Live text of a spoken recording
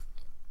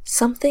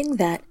Something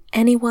that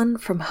anyone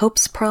from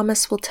Hope's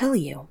Promise will tell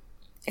you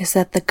is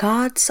that the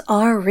gods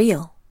are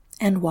real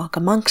and walk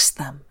amongst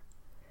them.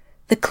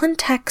 The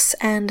Clintex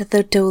and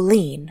the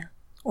Dolene,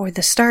 or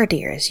the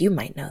Stardeer as you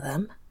might know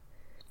them,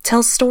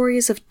 tell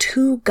stories of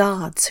two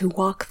gods who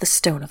walk the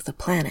stone of the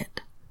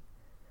planet.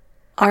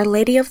 Our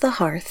Lady of the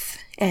Hearth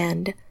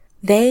and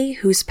They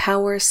whose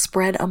power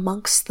spread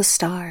amongst the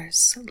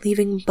stars,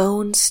 leaving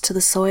bones to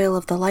the soil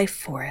of the life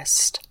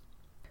forest.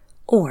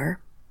 Or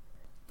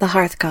the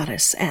Hearth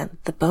Goddess and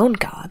the Bone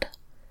God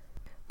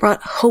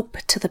brought hope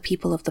to the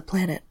people of the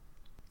planet.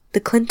 The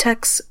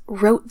Clintex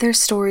wrote their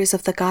stories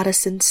of the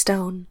goddess in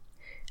stone,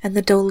 and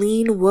the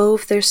Dolene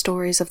wove their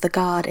stories of the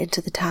god into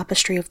the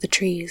tapestry of the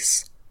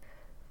trees.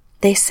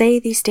 They say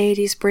these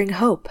deities bring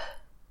hope,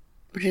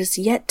 but it is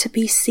yet to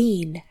be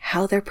seen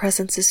how their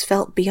presence is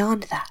felt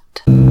beyond that.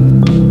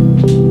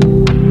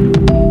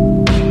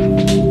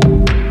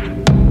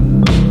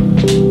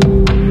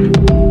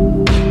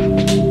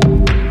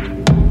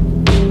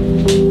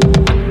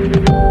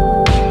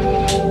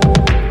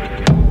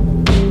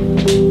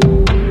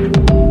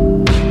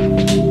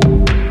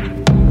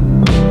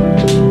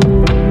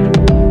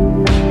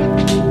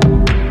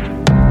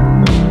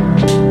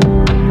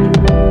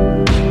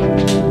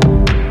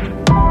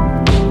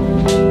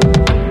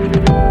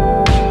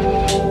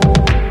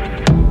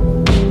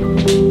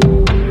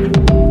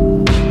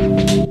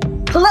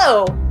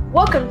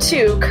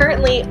 To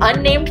currently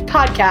unnamed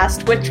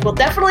podcast, which will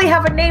definitely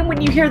have a name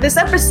when you hear this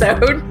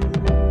episode,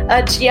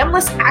 a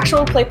GM-less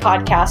actual play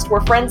podcast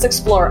where friends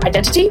explore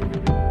identity,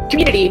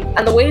 community,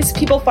 and the ways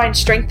people find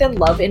strength and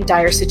love in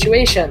dire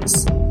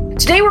situations.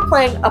 Today we're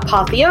playing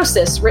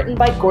Apotheosis, written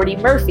by Gordy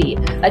Murphy,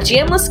 a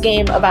GM-less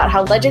game about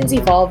how legends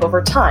evolve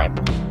over time.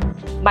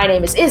 My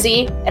name is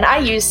Izzy, and I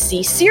use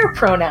she/her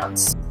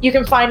pronouns. You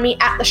can find me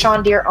at the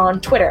Shondeer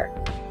on Twitter.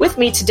 With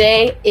me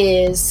today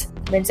is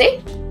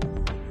Lindsay.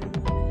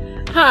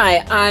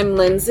 Hi, I'm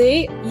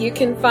Lindsay. You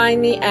can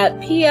find me at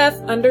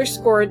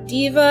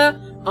PF_Diva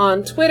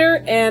on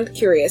Twitter and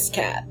Curious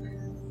Cat.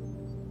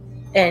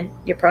 And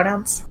your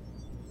pronouns?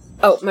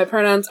 Oh, my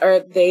pronouns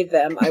are they,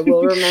 them. I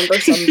will remember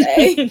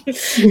someday.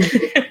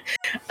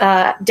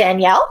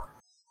 Danielle?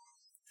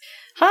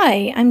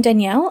 Hi, I'm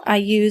Danielle. I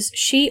use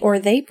she or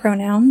they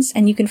pronouns,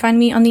 and you can find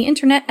me on the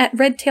internet at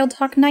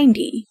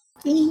RedtailTalk90.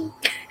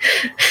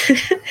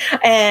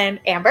 And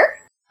Amber?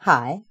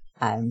 Hi,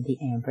 I'm the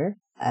Amber.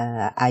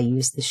 I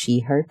use the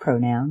she/her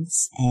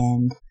pronouns,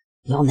 and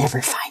you'll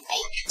never find me.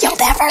 You'll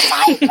never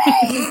find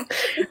me!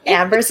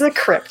 Amber's a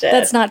cryptid.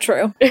 That's not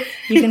true.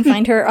 You can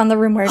find her on the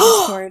Roomware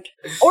Discord.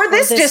 Or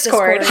this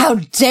Discord. How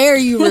dare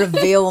you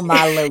reveal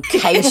my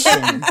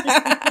location?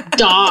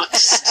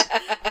 Doxed.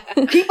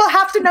 People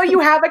have to know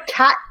you have a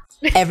cat.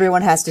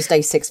 Everyone has to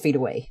stay 6 feet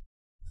away.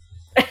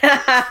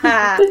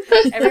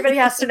 Everybody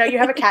has to know you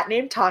have a cat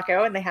named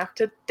Taco, and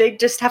they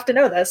just have to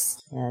know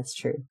this. Yeah, that's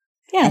true.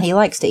 Yeah. And he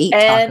likes to eat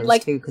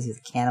tacos, too, because he's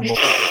a cannibal.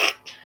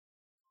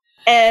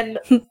 And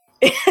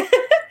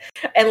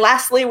and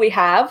lastly, we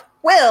have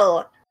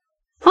Will.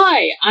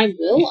 Hi, I'm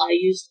Will. I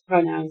use the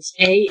pronouns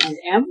A and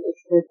M,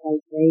 which work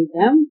like they,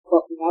 them,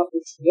 but without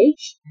the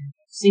TH and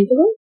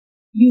singular.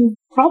 You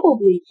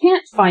probably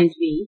can't find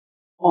me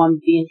on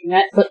the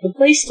internet, but the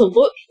place to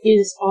look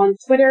is on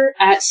Twitter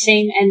at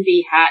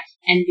SameNVHat,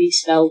 NV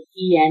spelled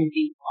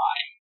ENVY.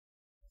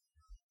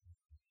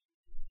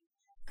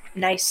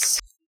 Nice.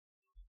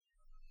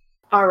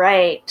 All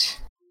right.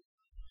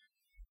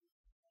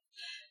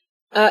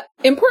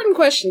 Important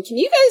question. Can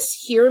you guys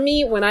hear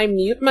me when I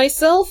mute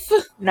myself?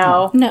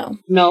 No. No.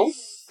 No?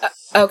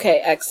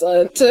 Okay,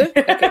 excellent. Okay,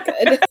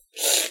 good.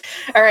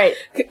 All right.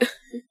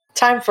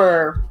 Time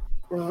for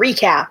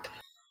recap.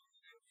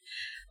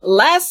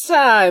 Last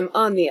time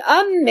on the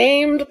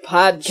Unnamed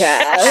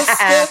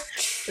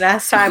Podcast.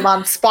 Last time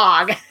on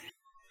Spog.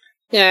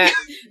 Yeah.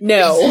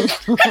 No.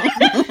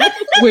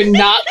 We're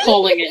not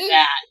calling it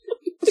that.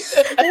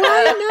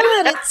 Why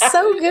not? It's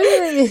so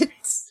good.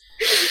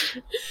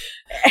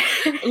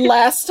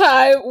 Last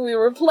time we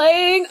were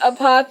playing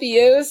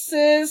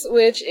Apotheosis,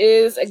 which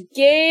is a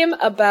game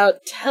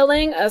about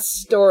telling a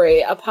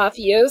story.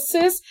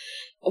 Apotheosis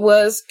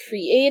was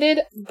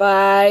created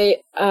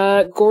by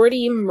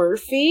Gordy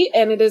Murphy,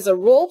 and it is a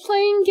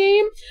role-playing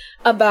game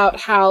about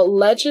how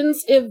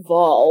legends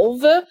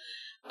evolve.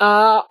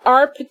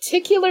 Our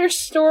particular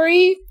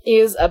story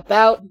is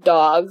about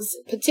dogs.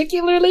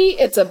 Particularly,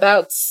 it's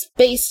about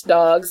space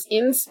dogs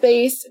in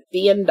space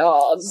being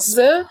dogs.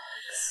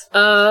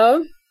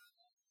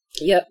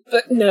 Yep,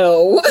 but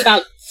no.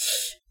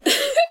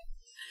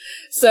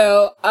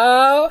 So,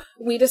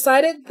 we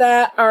decided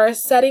that our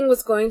setting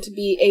was going to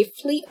be a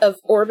fleet of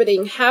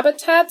orbiting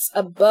habitats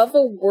above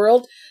a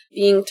world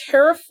being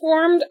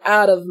terraformed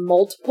out of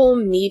multiple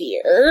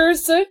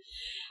meteors.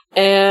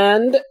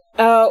 And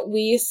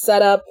we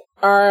set up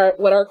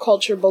what our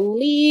culture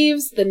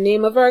believes, the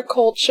name of our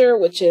culture,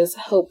 which is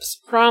Hope's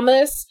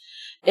Promise,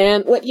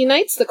 and what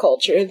unites the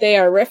culture. They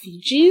are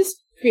refugees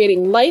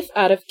creating life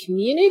and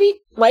community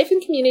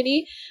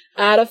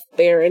out of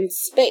barren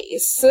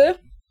space.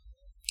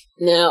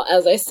 Now,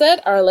 as I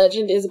said, our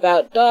legend is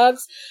about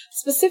dogs.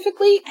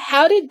 Specifically,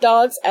 how did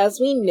dogs as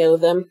we know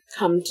them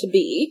come to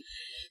be?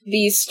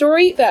 The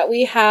story that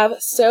we have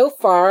so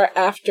far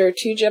after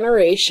 2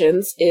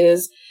 generations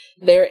is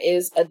there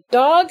is a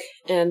dog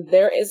and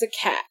there is a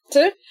cat.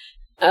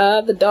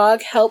 The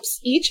dog helps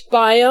each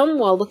biome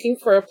while looking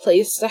for a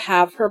place to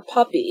have her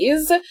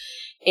puppies.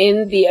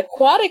 In the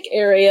aquatic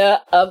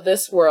area of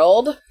this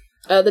world,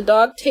 the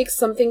dog takes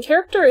something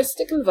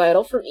characteristic and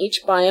vital from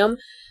each biome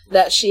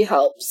that she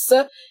helps.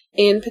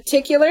 In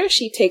particular,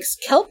 she takes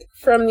kelp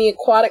from the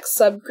aquatic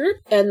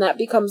subgroup, and that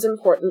becomes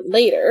important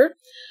later.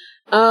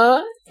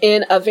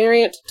 In a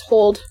variant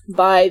told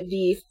by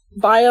the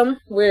biome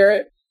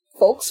where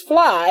folks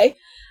fly,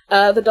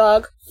 the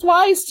dog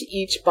flies to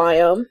each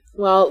biome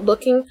while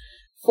looking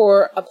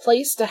for a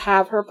place to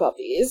have her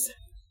puppies.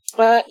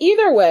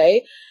 Either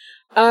way,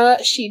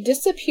 she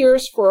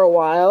disappears for a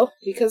while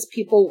because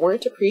people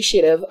weren't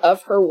appreciative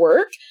of her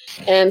work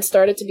and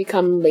started to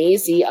become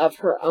lazy of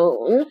her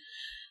own.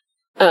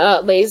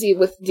 Lazy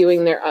with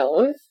doing their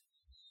own.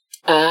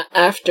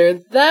 After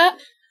that,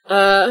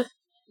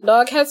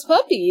 dog has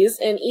puppies,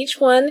 and each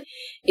one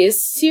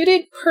is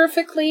suited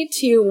perfectly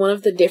to one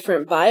of the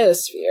different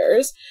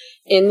biospheres.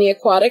 In the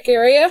aquatic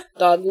area,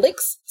 dog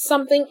licks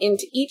something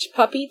into each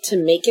puppy to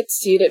make it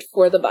suited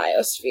for the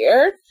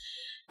biosphere.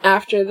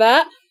 After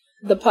that,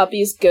 the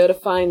puppies go to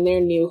find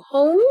their new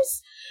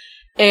homes,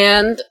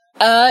 and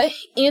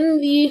in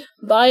the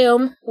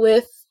biome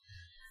with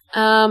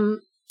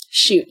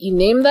you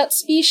named that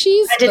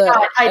species? I did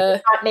not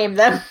name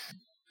them.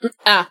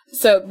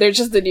 So they're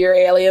just the deer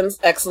aliens.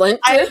 Excellent.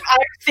 I'm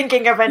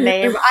thinking of a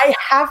name. I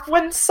have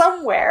one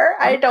somewhere.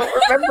 I don't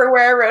remember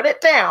where I wrote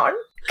it down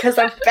because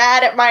I'm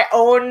bad at my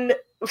own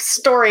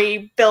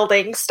story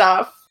building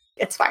stuff.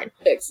 It's fine.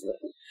 Excellent.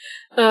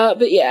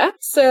 But yeah,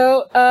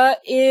 so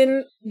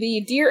in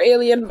the deer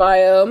alien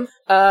biome,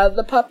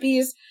 the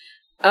puppies,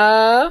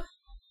 the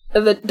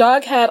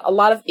dog had a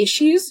lot of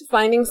issues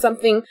finding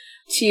something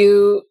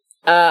to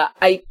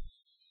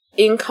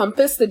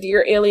encompass the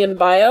deer alien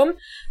biome.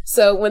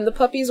 So when the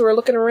puppies were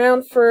looking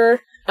around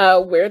for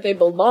where they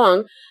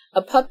belong,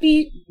 a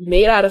puppy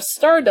made out of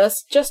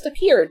stardust just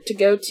appeared to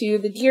go to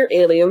the deer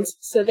aliens,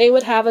 so they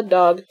would have a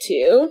dog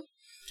too.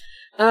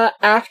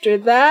 After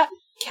that,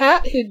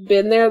 Cat, who'd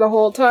been there the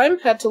whole time,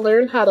 had to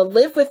learn how to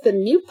live with the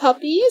new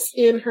puppies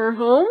in her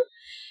home.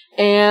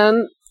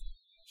 And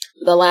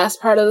the last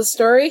part of the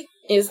story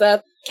is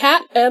that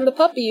Cat and the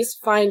puppies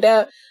find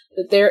out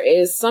that there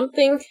is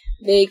something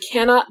they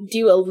cannot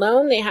do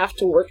alone. They have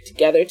to work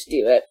together to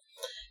do it.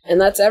 And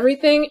that's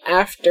everything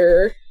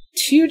after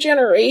 2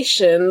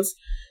 generations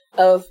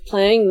of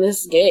playing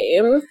this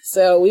game.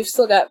 So we've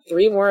still got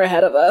 3 more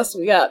ahead of us.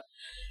 We got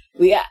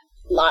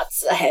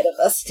lots ahead of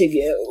us to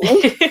go.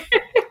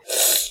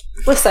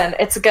 Listen,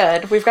 it's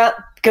good. We've got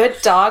good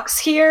dogs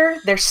here.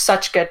 They're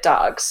such good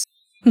dogs.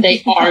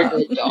 They are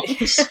good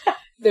dogs.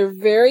 They're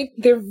very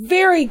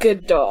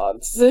good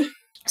dogs.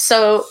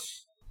 So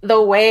the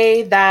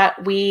way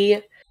that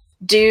we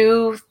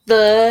do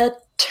the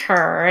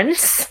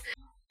turns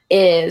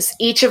is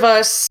each of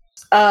us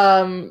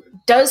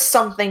does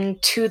something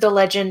to the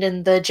legend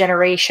in the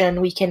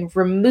generation. We can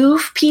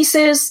remove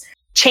pieces,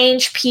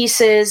 change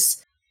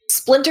pieces,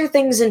 splinter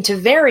things into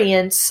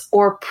variants,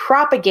 or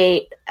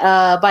propagate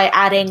by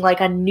adding like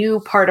a new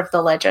part of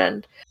the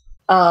legend.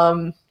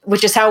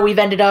 Which is how we've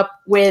ended up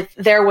with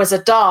there was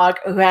a dog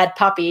who had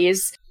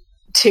puppies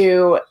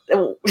to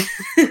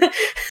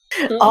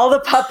all the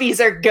puppies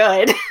are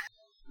good.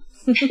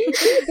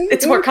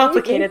 It's more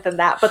complicated than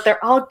that, but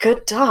they're all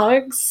good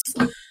dogs.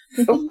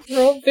 They're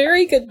all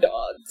very good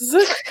dogs.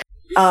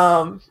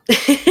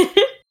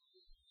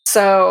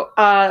 So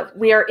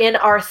we are in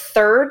our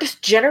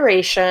 3rd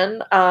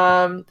generation.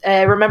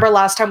 I remember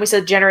last time we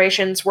said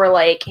generations were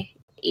like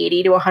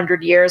 80 to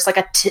 100 years,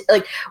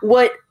 like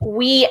what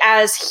we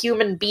as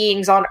human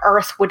beings on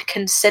Earth would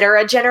consider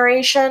a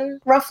generation,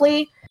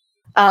 roughly.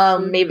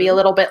 Maybe a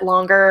little bit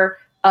longer.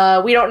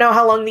 We don't know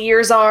how long the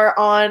years are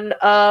on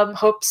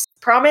Hope's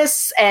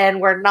Promise, and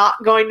we're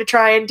not going to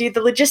try and do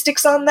the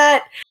logistics on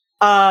that.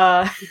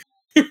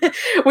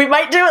 We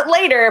might do it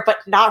later,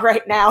 but not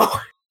right now.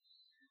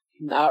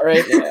 Not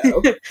right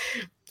now.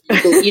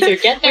 We'll either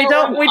get there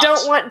we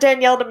don't want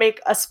Danielle to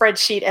make a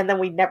spreadsheet and then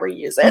we never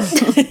use it.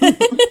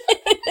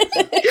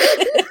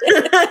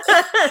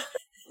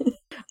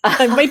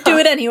 I might do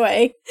it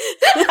anyway.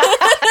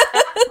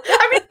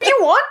 I mean, if you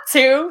want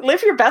to,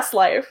 live your best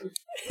life.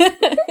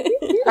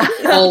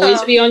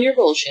 Always be on your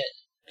bullshit.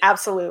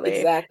 Absolutely.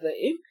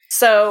 Exactly.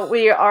 So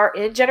we are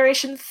in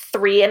Generation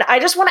 3, and I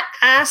just want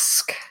to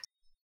ask...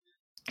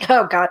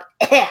 Oh, God.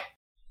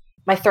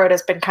 My throat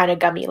has been kind of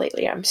gummy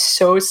lately. I'm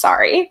so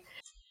sorry.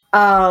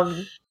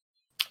 Before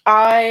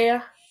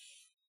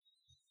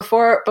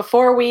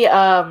we,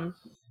 blah,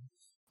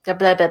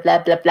 blah, blah,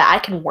 blah, blah. I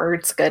can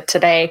words good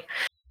today.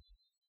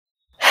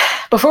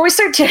 Before we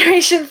start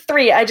Generation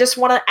 3, I just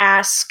want to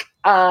ask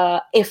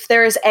if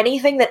there is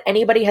anything that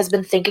anybody has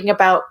been thinking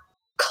about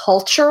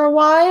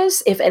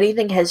culture-wise, if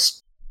anything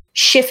has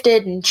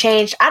shifted and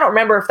changed. I don't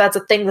remember if that's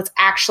a thing that's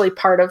actually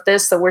part of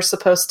this that we're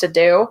supposed to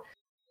do,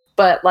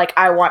 but like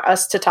I want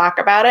us to talk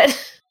about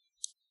it.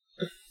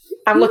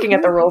 I'm looking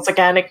at the rules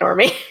again, ignore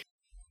me.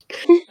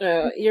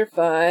 Oh, you're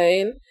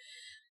fine.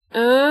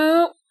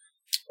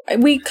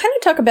 We kind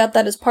of talk about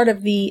that as part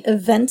of the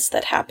events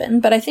that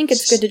happen, but I think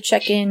it's good to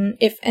check in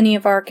if any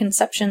of our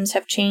conceptions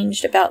have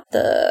changed about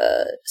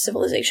the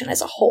civilization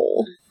as a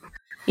whole.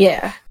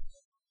 Yeah.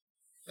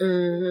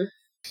 Mm.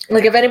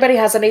 Like if anybody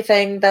has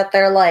anything that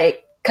they're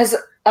like, because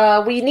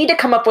we need to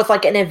come up with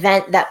like an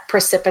event that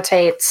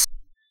precipitates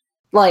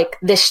like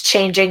this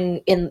change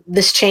in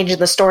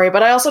the story,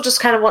 but I also just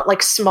kind of want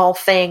like small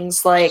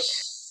things like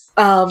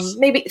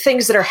maybe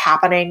things that are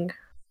happening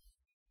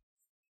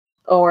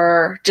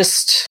or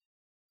just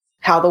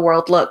how the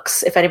world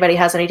looks, if anybody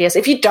has any ideas.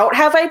 If you don't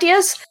have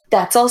ideas,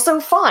 that's also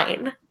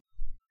fine.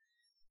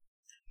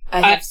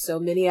 I have so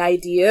many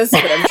ideas,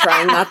 but I'm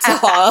trying not to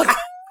hog.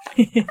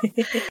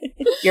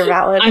 You're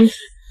valid. I'm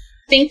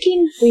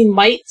thinking we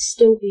might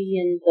still be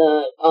in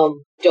the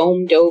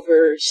domed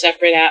over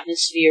separate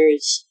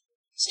atmospheres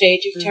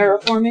stage of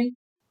terraforming.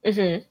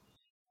 Mm-hmm.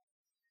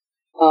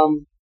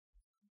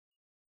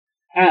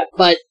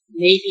 But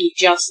maybe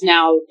just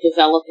now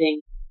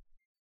developing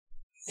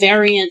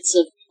variants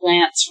of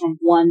plants from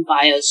one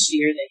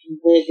biosphere that can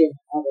live in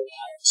another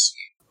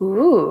biosphere.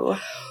 Ooh.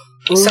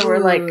 So we're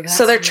like,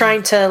 so they're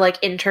trying to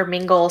like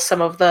intermingle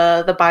some of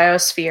the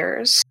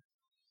biospheres.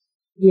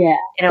 Yeah,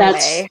 in a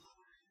way.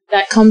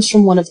 That comes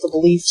from one of the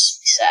beliefs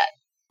we set.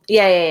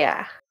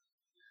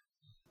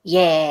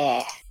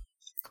 Yeah.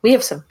 We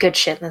have some good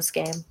shit in this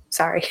game.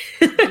 Sorry.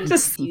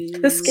 This game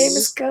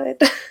is good.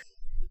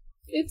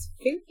 It's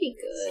very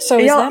good. So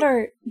is that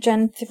our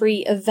Gen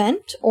 3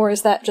 event, or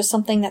is that just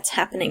something that's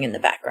happening in the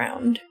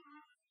background?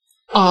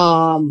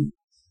 I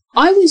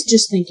was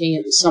just thinking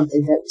it was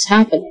something that was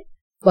happening.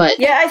 But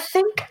yeah, I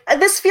think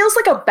this feels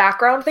like a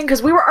background thing,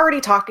 because we were already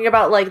talking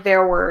about, like,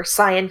 there were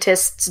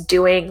scientists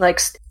doing,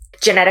 like,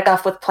 genetic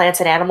stuff with plants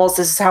and animals.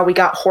 This is how we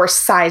got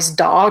horse-sized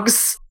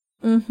dogs.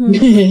 Mm-hmm.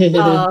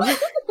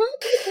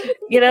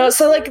 You know,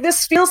 so, like,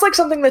 this feels like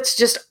something that's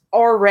just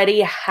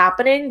already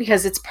happening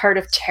because it's part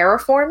of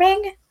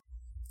terraforming,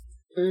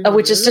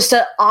 which is just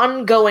an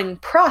ongoing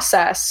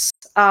process.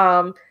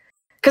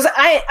 Because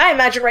I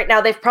imagine right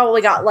now they've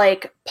probably got,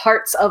 like,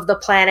 parts of the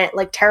planet,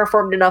 like,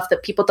 terraformed enough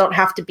that people don't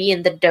have to be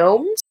in the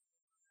domes.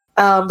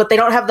 But they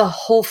don't have the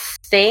whole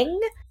thing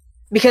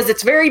because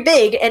it's very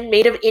big and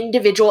made of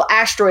individual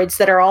asteroids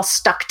that are all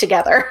stuck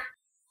together.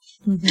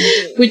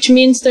 Which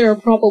means there are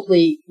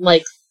probably,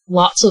 like,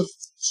 lots of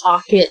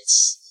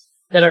pockets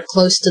that are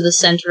close to the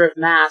center of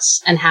mass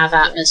and have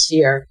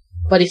atmosphere.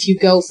 But if you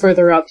go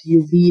further up,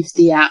 you leave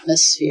the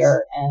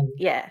atmosphere and...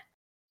 Yeah.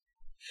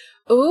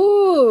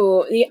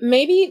 Ooh,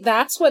 maybe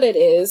that's what it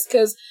is,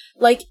 because,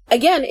 like,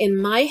 again, in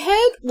my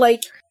head,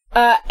 like,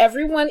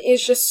 everyone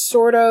is just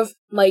sort of,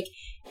 like,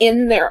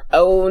 in their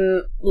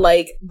own,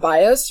 like,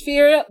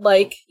 biosphere.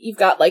 Like, you've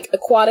got, like,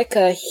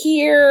 Aquatica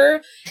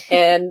here,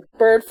 and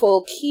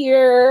Birdfolk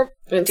here,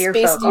 and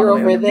Space Deer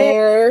over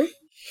there.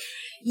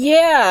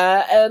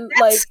 Yeah, and,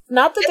 like,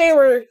 not that they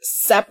were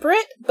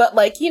separate, but,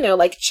 like, you know,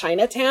 like,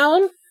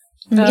 Chinatown.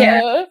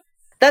 Yeah.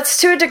 That's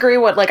to a degree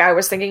what, like, I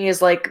was thinking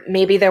is, like,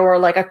 maybe there were,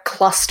 like, a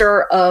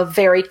cluster of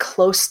very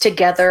close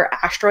together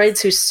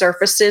asteroids whose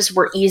surfaces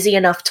were easy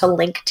enough to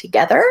link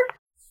together.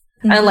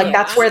 And, like,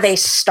 that's where they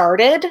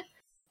started.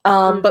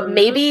 But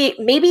maybe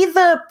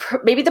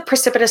the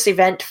precipitous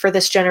event for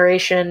this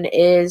generation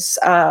is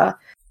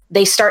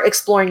they start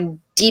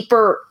exploring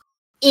deeper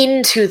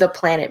into the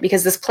planet,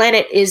 because this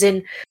planet is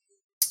in...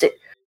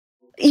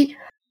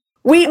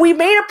 We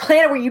made a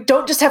planet where you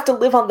don't just have to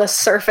live on the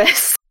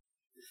surface.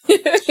 You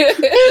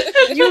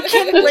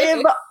can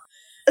live...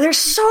 There's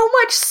so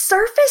much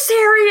surface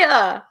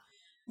area!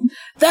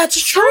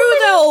 That's true,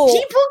 though!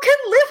 People can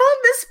live on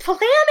this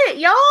planet,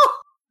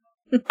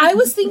 y'all! I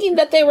was thinking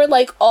that they were,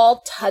 like,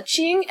 all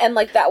touching, and,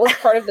 like, that was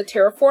part of the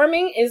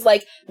terraforming, is,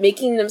 like,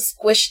 making them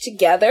squish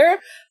together.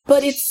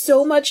 But it's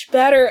so much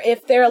better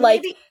if they're,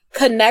 like,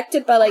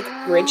 connected by, like,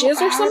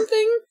 bridges or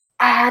something.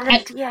 I had an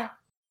idea.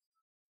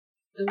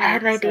 I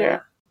had an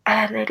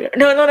idea.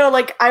 No.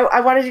 Like,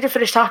 I wanted you to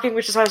finish talking,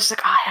 which is why I was just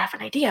like, I have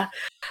an idea.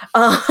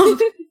 But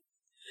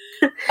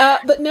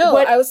no,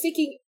 I was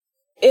thinking,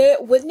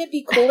 wouldn't it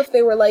be cool if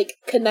they were, like,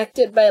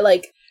 connected by,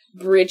 like,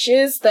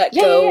 bridges that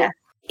go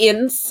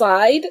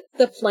inside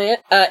the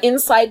plant,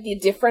 inside the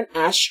different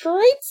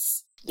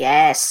asteroids?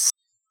 Yes.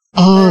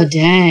 Oh,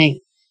 dang.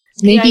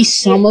 Maybe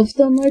some of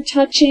them are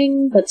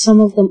touching, but some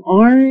of them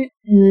aren't,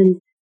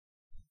 and...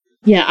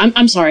 Yeah,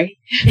 I'm sorry.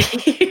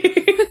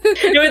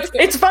 No,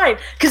 it's fine,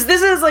 because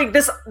this is like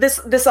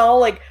this all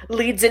like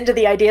leads into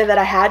the idea that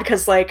I had,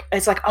 because like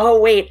it's like, oh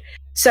wait,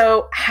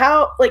 so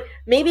how, like,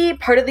 maybe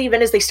part of the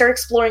event is they start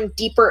exploring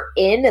deeper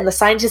in, and the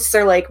scientists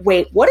are like,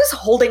 wait, what is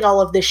holding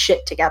all of this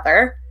shit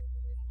together?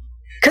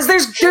 Because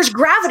there's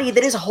gravity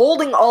that is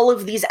holding all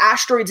of these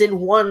asteroids in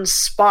one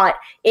spot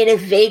in a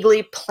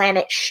vaguely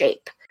planet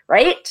shape,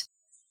 right?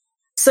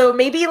 So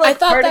maybe like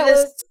part of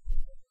this.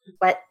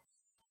 What?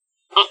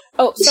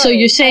 Oh, sorry. So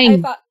you're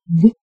saying... I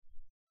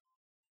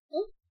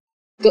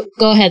thought,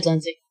 Go ahead,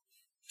 Lindsay.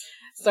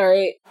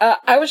 sorry.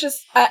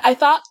 I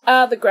thought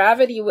the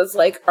gravity was,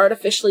 like,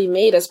 artificially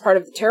made as part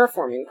of the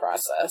terraforming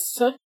process.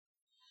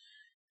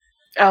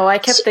 Oh, I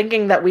kept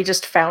thinking that we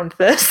just found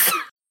this.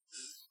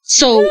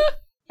 So,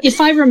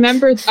 if I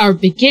remember our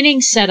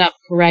beginning setup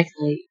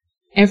correctly,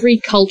 every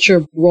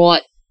culture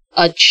brought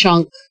a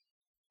chunk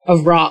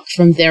of rock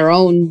from their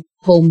own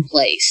home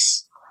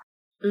place.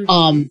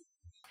 Mm-hmm.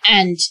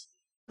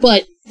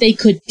 But they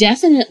could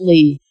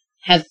definitely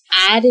have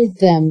added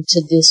them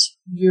to this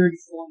weird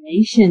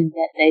formation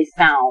that they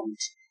found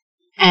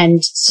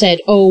and said,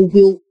 oh,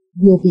 we'll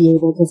be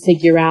able to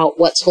figure out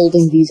what's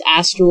holding these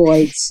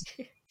asteroids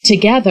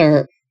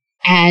together.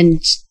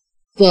 And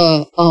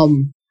the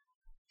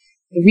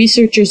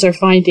researchers are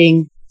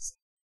finding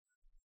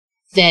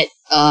that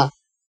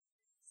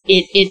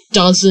it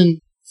doesn't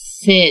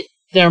fit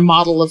their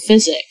model of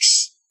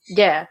physics.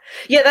 Yeah,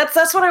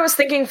 that's what I was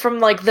thinking from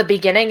like the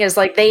beginning. Is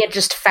like they had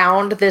just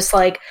found this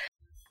like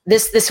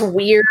this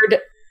weird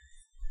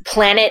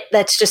planet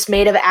that's just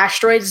made of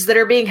asteroids that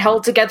are being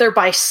held together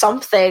by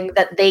something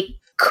that they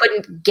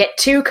couldn't get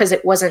to because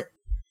it wasn't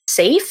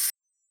safe?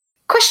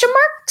 Question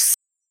marks.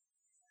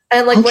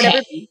 And like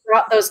whenever they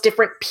brought those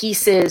different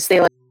pieces, they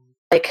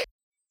like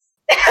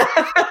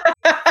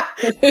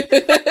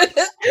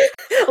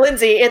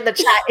Lindsay in the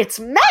chat, it's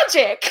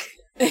magic.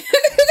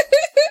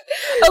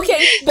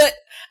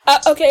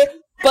 Okay,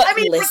 but I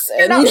mean, listen.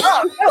 you're not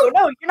wrong.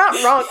 No, you're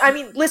not wrong. I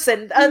mean,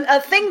 listen,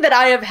 a thing that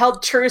I have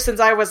held true since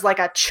I was like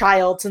a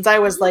child, since I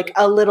was like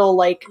a little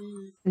like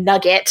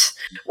nugget,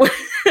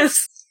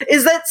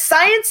 is that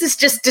science is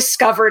just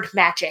discovered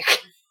magic.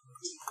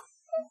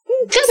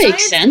 That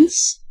makes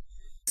sense.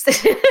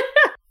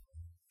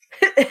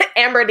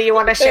 Amber, do you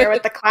want to share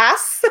with the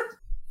class?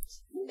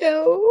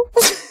 No.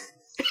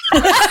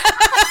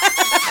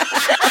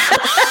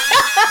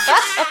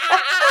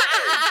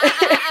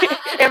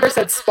 Amber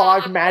said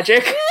spog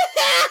magic.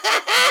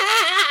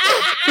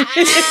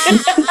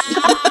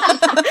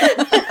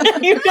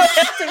 You don't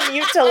have to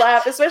mute to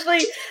laugh,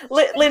 especially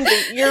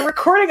Lindsay. You're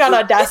recording on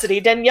Audacity.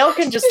 Danielle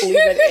can just leave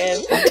it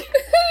in.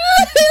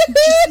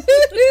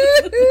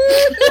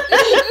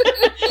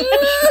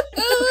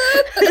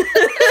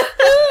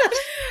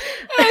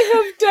 I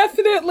have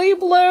definitely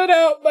blown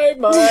out my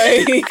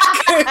mic.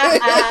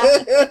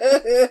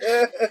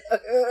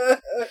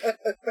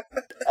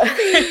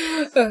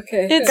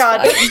 Okay.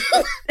 God.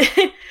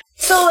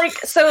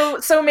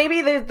 So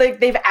maybe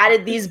they've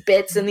added these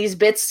bits, and these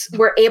bits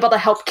were able to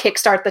help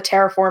kickstart the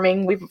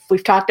terraforming.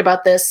 We've talked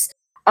about this.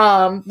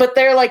 But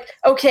they're like,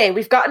 okay,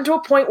 we've gotten to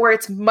a point where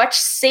it's much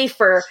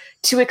safer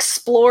to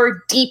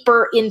explore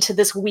deeper into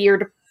this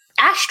weird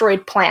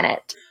asteroid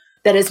planet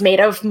that is made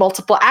of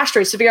multiple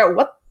asteroids to figure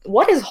out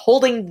what is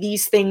holding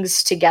these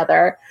things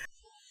together.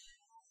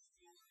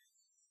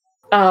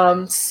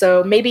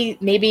 So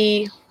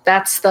maybe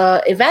that's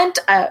the event.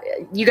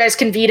 You guys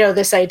can veto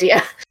this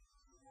idea.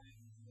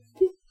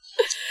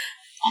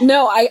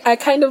 No, I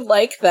kind of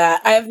like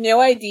that. I have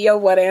no idea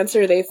what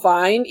answer they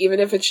find, even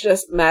if it's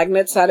just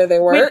magnets, how do they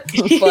work?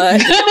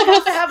 But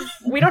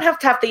we don't have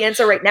to have the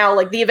answer right now.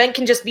 Like the event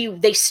can just be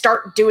they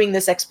start doing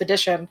this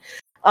expedition.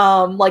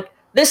 Like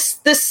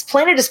this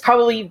planet is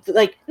probably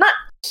like not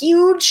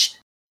huge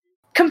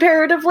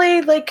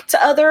comparatively like to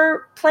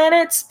other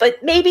planets,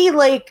 but maybe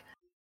like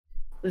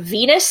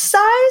Venus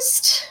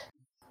sized,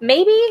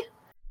 maybe.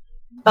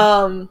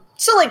 So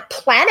like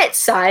planet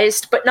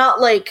sized, but not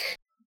like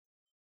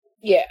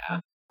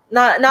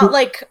not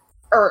like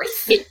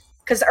Earth,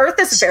 because Earth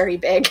is very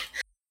big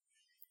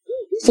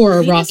for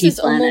a Venus rocky is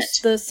planet.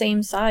 almost the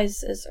same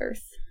size as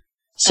Earth.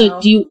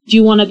 So do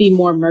you want to be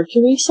more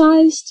Mercury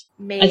sized?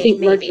 Maybe, I think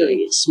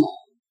Mercury is small.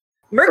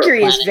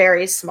 Mercury is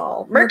very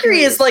small.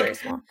 Mercury is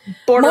like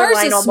borderline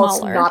Mars is almost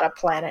smaller. not a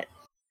planet.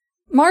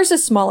 Mars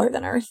is smaller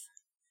than Earth.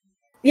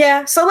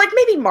 Yeah, so like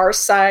maybe Mars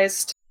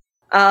sized.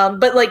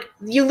 But like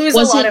you lose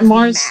a lot of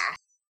Mars? mass.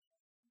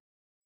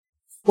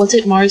 Was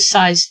it Mars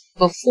sized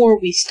before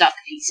we stuck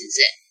pieces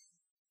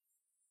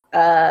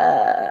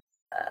in?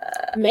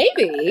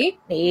 maybe.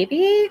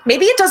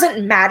 Maybe it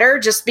doesn't matter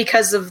just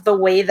because of the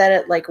way that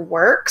it like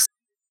works.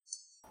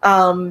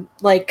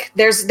 Like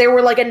there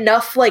were like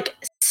enough like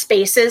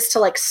spaces to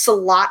like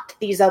slot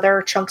these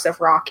other chunks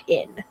of rock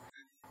in,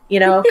 you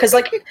know, because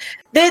like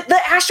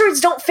the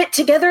asteroids don't fit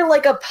together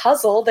like a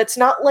puzzle. That's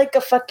not like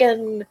a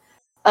fucking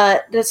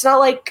that's not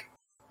like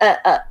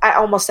I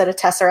almost said a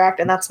tesseract,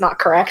 and that's not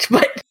correct,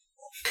 but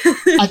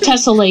A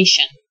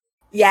tessellation.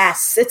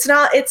 Yes, it's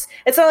not like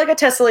a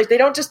tessellation. They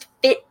don't just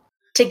fit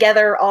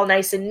together all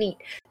nice and neat.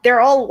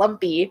 They're all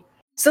lumpy.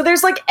 So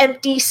there's like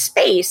empty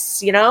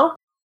space, you know?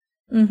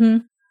 Mm-hmm.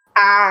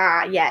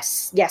 Ah,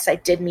 yes, I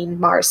did mean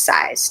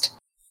Mars-sized.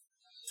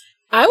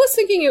 I was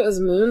thinking it was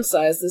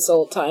moon-sized this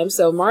whole time,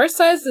 so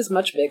Mars-sized is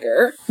much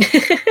bigger.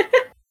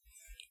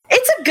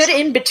 It's a good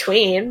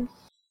in-between.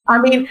 I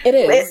mean, It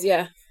is,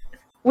 yeah.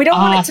 We don't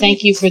want it to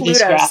thank be you for this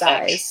graphic.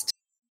 Pluto-sized.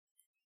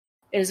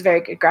 It is a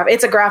very good graphic.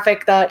 It's a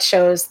graphic that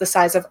shows the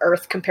size of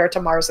Earth compared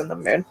to Mars and the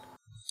Moon.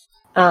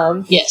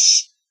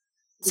 Yes.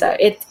 So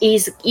it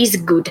is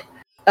good.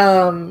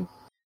 So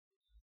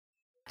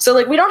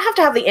like we don't have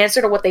to have the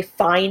answer to what they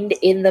find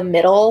in the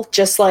middle.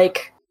 Just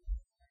like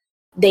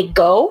they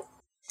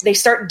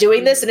start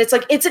doing this, and it's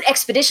like it's an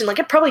expedition. Like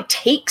it probably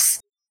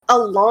takes a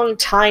long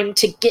time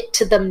to get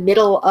to the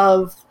middle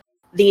of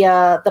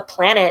the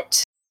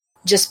planet,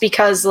 just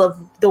because of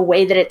the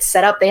way that it's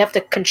set up. They have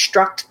to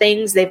construct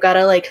things. They've got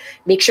to like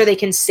make sure they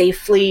can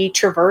safely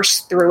traverse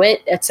through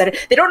it, etc.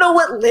 They don't know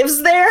what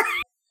lives there,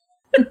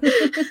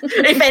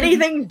 if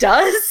anything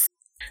does,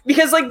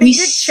 because like they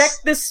did check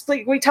this.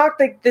 Like we talked,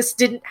 like this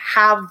didn't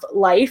have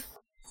life,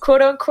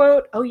 quote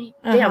unquote. Oh,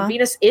 damn!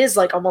 Venus is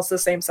like almost the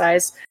same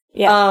size.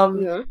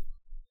 Yeah.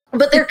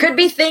 But there could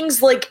be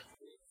things like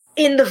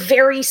in the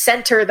very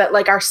center that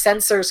like our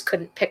sensors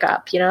couldn't pick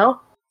up. You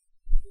know.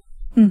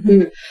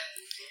 Mm-hmm.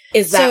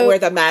 Is that where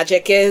the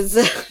magic is?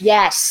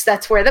 Yes,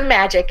 that's where the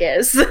magic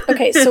is.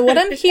 Okay, so what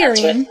I'm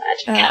hearing,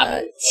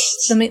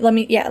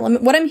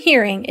 what I'm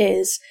hearing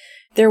is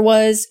there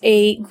was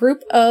a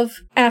group of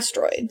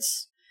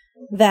asteroids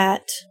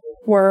that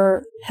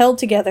were held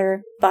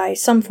together by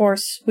some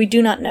force we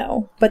do not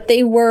know, but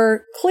they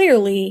were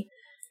clearly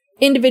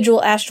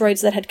individual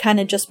asteroids that had kind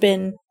of just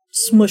been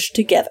smushed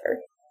together.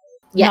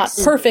 Yes.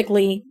 Not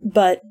perfectly,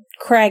 but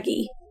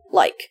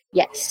craggy-like.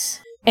 Yes.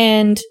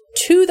 And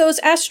to those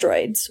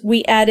asteroids,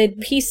 we added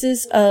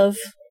pieces of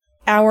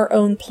our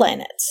own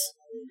planets.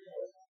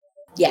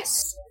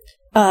 Yes.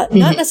 Not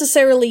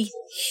necessarily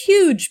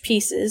huge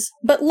pieces,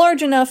 but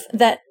large enough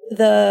that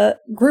the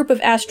group of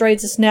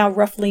asteroids is now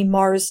roughly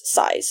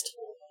Mars-sized.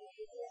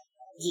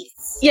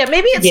 Yes. Yeah,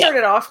 maybe it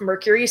started off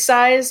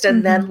Mercury-sized,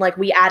 and then like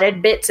we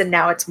added bits, and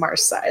now it's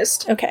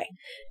Mars-sized. Okay.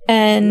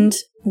 And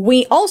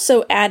we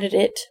also added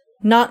it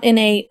not in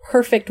a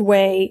perfect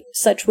way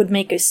such would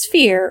make a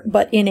sphere,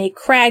 but in a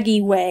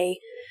craggy way.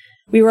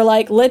 We were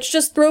like, let's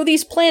just throw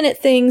these planet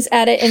things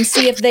at it and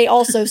see if they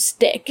also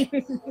stick.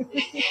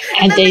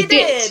 And they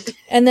did.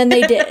 And then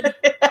they did.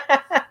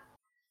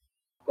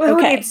 Well,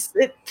 okay. It's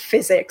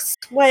physics.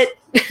 What?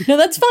 No,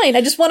 that's fine.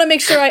 I just want to make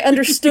sure I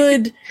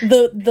understood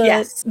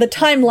the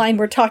timeline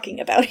we're talking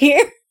about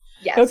here.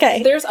 Yes.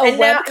 Okay. There's a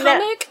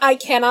webcomic I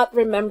cannot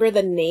remember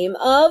the name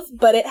of,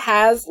 but it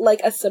has like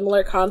a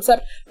similar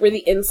concept where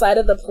the inside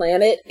of the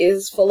planet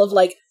is full of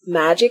like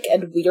magic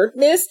and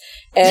weirdness,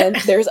 and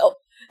there's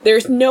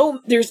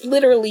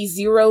literally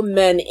 0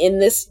 men in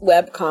this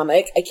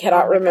webcomic. I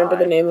cannot remember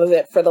the name of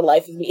it for the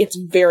life of me. It's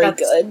very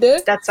good.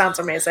 That sounds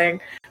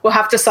amazing. We'll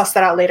have to suss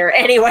that out later.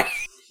 Anyway.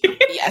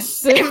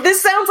 Yes. If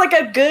this sounds like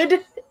a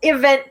good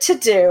event to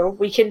do,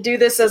 we can do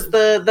this as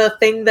the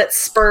thing that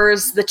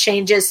spurs the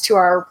changes to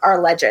our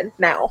legend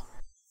now.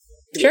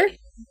 Sure.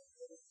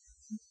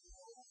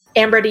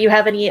 Amber, do you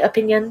have any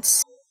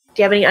opinions?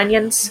 Do you have any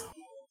onions?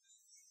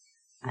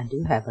 I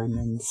do have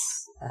onions,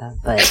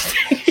 but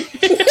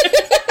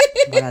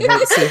I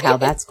don't see how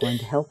that's going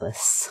to help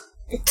us.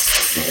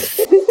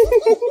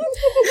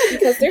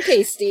 Because they're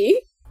tasty.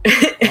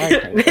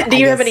 Do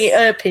you have any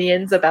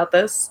opinions about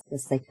this? I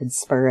guess they could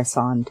spur us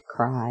on to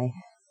cry.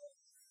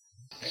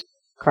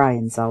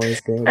 Crying's always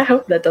good. I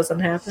hope that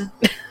doesn't happen.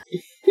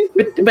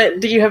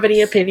 but do you have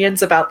any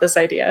opinions about this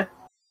idea?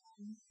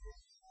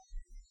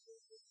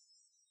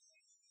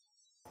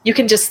 You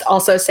can just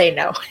also say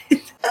no.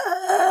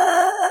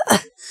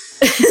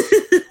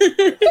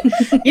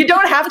 You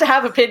don't have to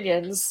have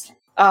opinions.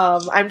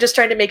 I'm just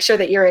trying to make sure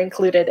that you're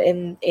included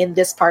in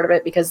this part of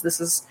it, because this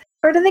is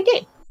part of the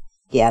game.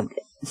 Yeah, I'm good.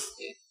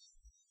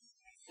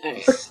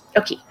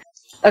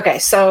 Okay,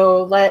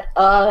 so let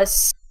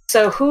us...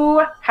 So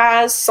who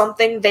has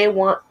something they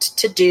want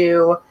to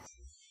do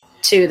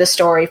to the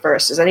story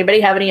first? Does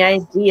anybody have any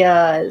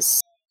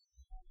ideas?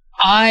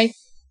 I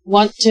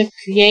want to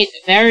create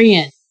a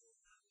variant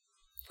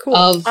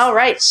of All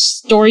right.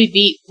 Story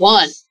Beat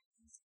 1.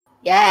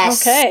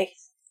 Yes. Okay.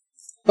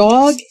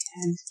 Dog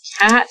and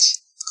cat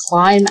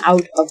climb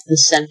out of the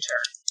center.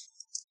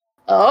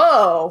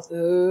 Oh.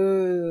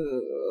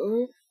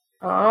 Ooh.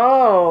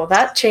 Oh,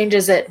 that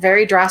changes it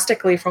very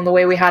drastically from the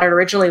way we had it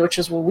originally, which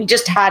was we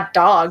just had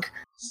dog.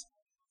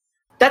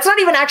 That's not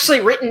even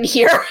actually written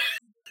here.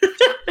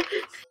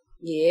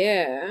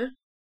 Yeah.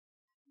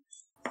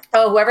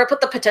 Oh, whoever put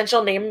the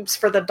potential names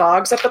for the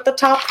dogs up at the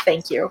top,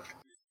 thank you.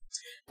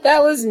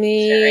 That was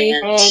me.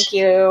 Thank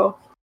you.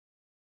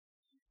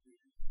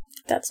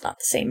 That's not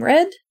the same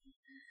red.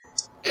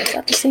 Is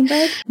that the same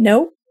red?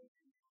 No.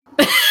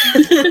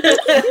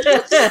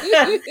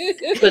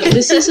 But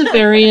this is a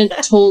variant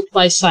told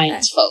by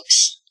science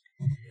folks.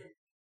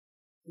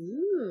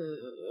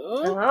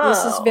 Oh.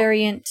 This is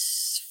variant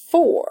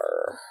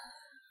 4.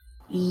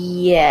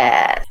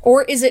 Yeah.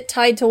 Or is it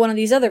tied to one of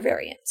these other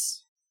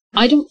variants?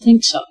 I don't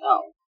think so,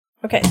 no.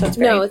 Okay, so it's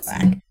variant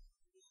black.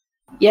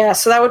 Yeah,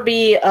 so that would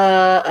be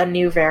a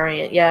new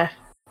variant. Yeah,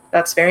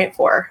 that's variant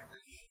 4.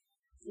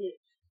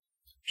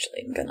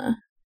 Actually, I'm gonna...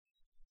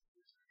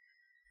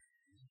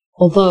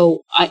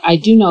 Although, I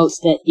do note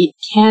that it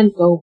can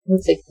go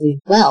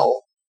perfectly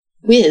well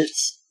with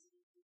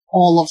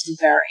all of the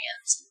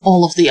variants,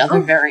 all of the other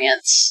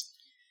variants.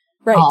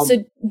 Right.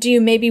 So do you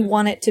maybe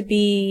want it to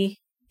be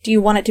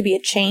a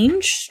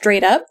change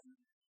straight up?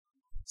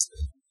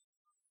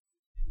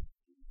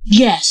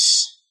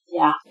 Yes.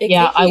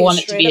 Yeah. I want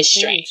it to be a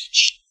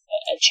change.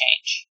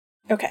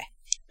 Okay.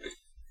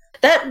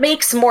 That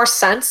makes more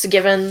sense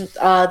given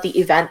the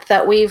event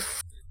that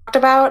we've talked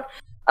about.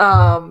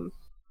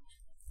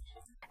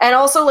 And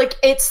also, like,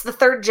 it's the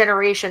third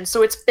generation,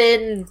 so it's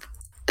been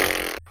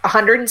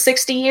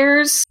 160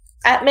 years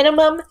at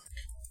minimum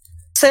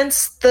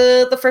since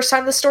the first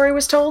time the story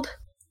was told.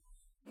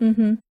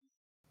 Mm-hmm.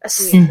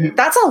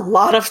 That's a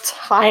lot of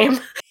time.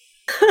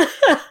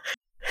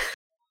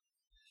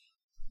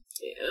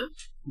 Yeah.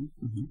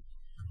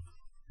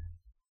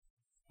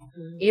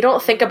 You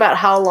don't think about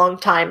how long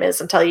time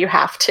is until you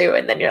have to,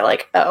 and then you're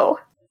like, oh,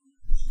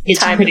 it's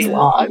time pretty is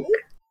long.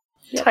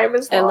 Yep. Time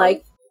is long. And,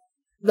 like,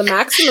 the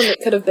maximum it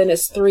could have been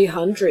is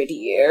 300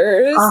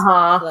 years.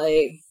 Uh-huh.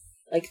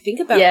 Like think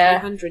about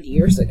 300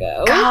 years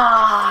ago.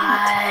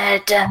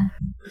 God.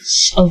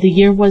 Oh, the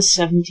year was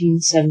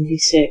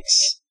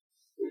 1776.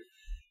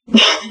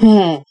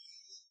 Anyway.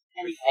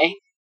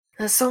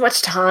 There's so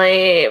much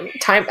time.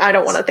 I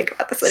don't want to think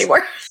about this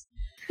anymore.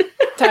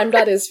 Time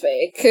that is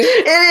fake.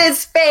 It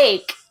is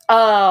fake.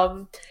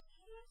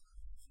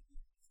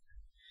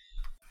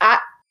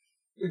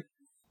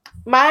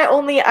 My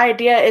only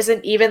idea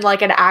isn't even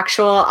like an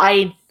actual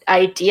idea.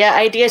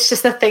 It's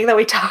just a thing that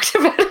we talked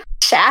about in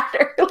chat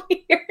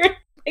earlier,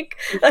 like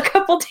a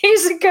couple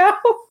days ago.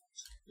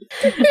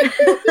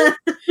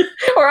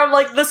 Or I'm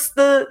like,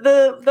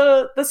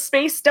 the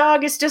space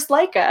dog is just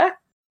Laika.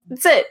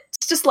 That's it.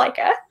 It's just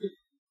Laika.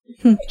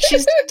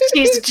 She's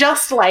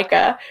just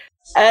Laika,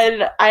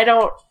 and I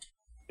don't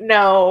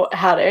know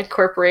how to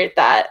incorporate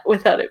that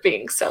without it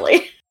being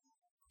silly.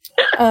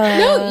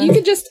 No, you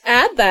could just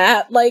add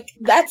that. Like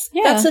that's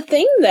a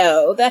thing,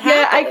 though. That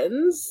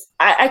happens.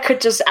 I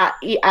could just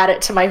add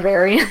it to my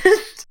variant.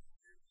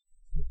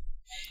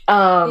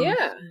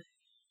 Yeah.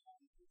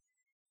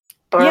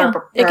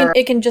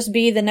 It can just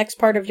be the next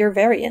part of your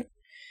variant.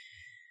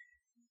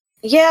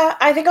 Yeah,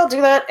 I think I'll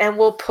do that, and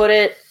we'll put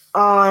it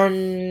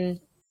on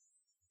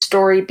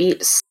Story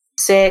Beat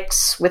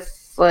 6 with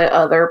the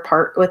other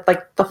part, with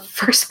like the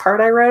first part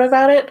I wrote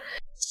about it.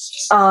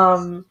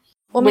 Well,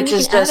 which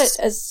is add just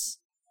it as.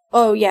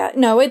 Oh yeah,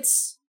 no,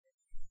 it's.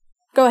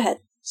 Go ahead.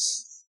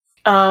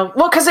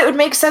 Well, because it would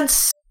make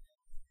sense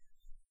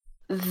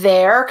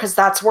there, because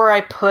that's where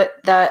I put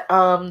that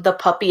the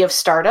Puppy of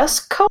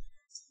Stardust code.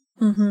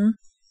 Mm-hmm.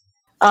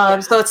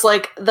 So it's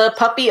like the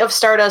Puppy of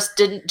Stardust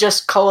didn't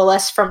just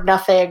coalesce from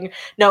nothing.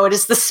 No, it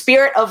is the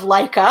spirit of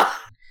Laika.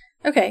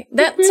 Okay,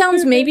 that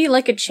sounds maybe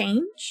like a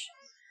change.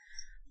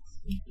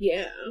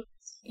 Yeah.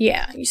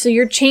 Yeah, so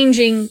you're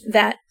changing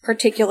that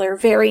particular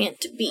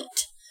variant to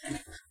Beat.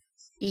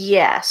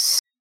 Yes.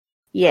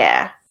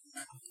 Yeah.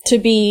 To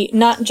be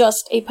not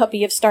just a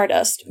Puppy of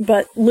Stardust,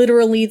 but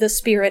literally the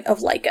spirit of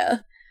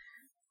Laika.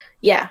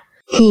 Yeah.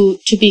 Who,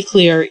 to be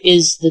clear,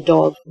 is the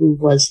dog who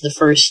was the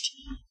first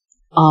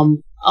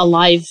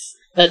alive,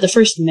 the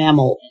first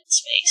mammal in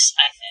space,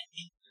 I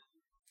think.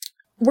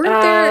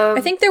 Weren't there?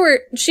 I think there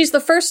were. She's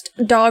the first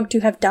dog to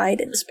have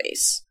died in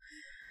space.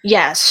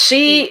 Yes,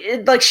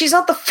 she's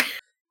not the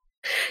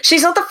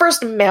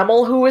first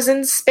mammal who was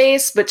in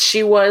space, but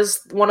she was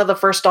one of the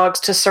first dogs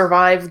to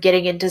survive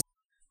getting into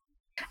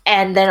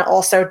and then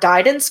also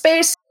died in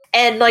space.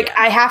 And like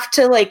I have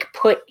to like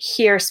put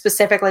here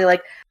specifically,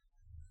 like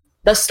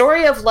the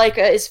story of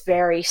Laika is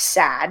very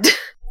sad.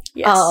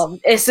 Yes.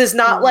 This is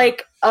not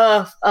like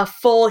a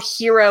full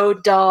hero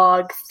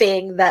dog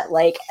thing that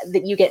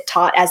you get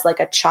taught as like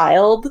a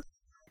child.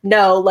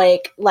 No,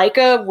 like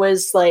Laika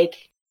was like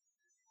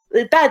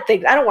bad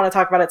thing. I don't want to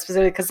talk about it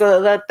specifically because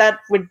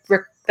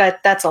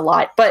that's a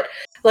lot. But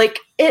like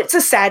it's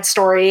a sad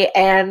story,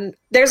 and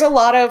there's a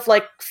lot of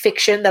like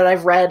fiction that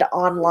I've read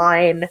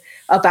online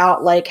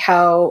about like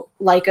how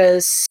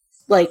Laika's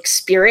like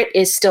spirit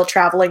is still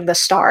traveling the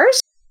stars.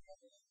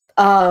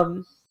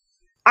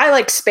 I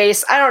like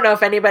space. I don't know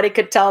if anybody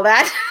could tell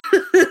that.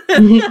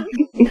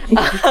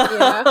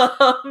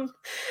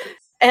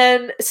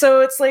 And so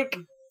it's like,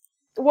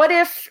 what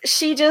if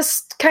she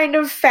just kind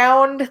of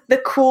found the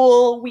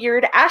cool,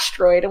 weird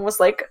asteroid and was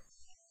like,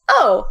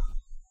 oh,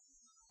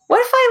 what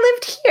if I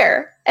lived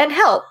here and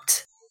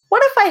helped?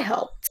 What if I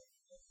helped?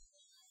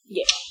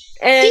 Yeah.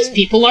 And these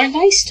people are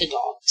nice to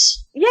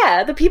dogs.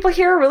 Yeah, the people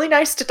here are really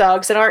nice to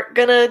dogs and aren't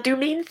gonna do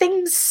mean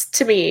things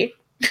to me.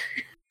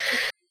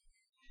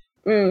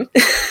 Yeah.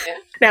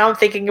 Now I'm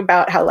thinking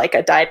about how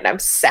Laika died and I'm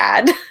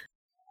sad.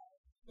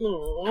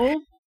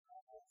 Aww.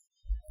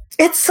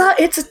 It's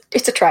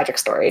a tragic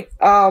story.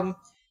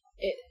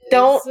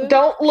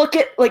 Don't look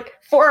at, like,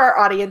 for our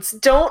audience,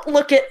 don't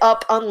look it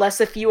up unless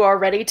if you are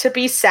ready to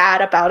be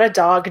sad about a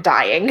dog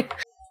dying.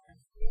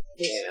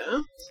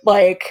 Yeah.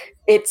 Like,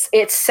 it's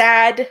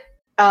sad.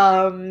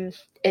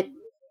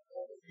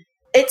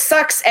 It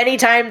sucks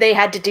anytime they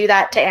had to do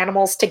that to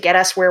animals to get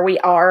us where we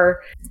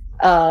are,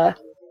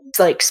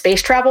 like,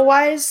 space travel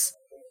wise.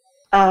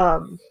 I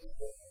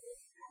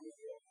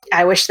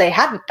wish they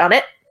hadn't done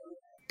it,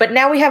 But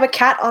now we have a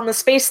cat on the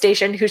space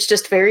station who's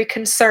just very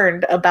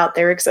concerned about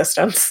their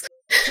existence.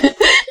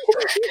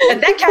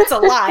 And that cat's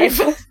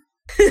alive.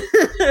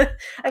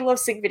 I love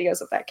seeing videos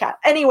of that cat.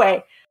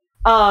 Anyway,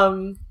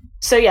 so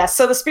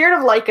the spirit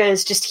of Laika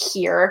is just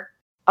here.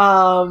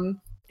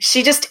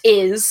 She just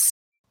is,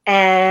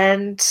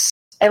 and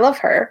I love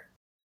her.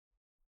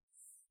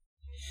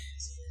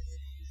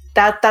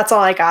 That's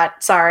all I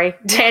got. Sorry.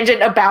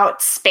 Tangent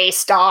about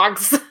space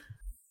dogs.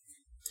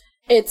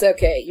 It's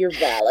okay. You're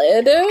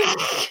valid.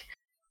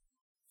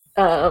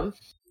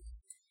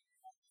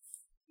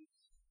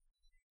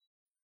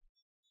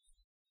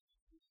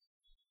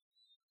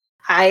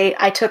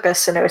 I took a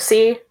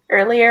Sunosi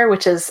earlier,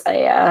 which is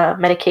a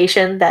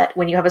medication that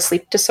when you have a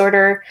sleep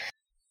disorder,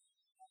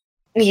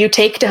 you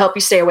take to help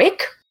you stay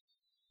awake.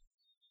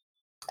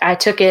 I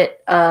took it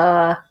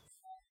at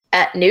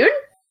noon.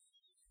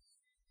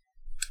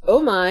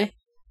 Oh my.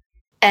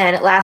 And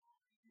it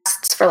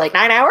lasts for like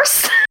 9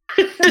 hours.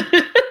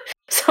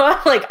 So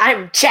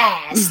I'm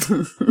jazzed.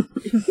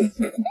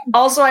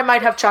 Also, I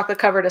might have chocolate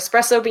covered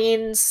espresso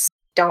beans.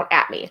 Don't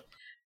at me.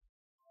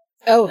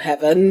 Oh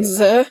heavens.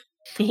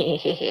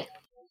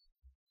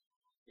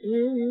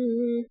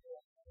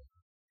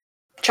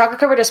 Chocolate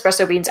covered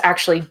espresso beans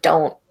actually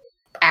don't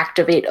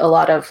activate a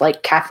lot of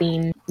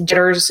caffeine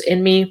jitters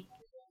in me.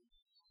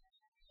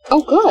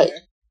 Oh, good.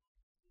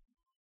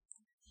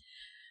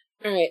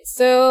 Alright,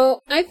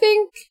 so I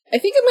think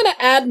I'm gonna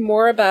add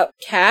more about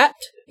Cat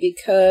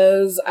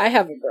because I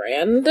have a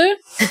brand.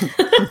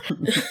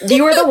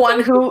 You are the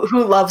one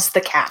who loves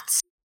the cats.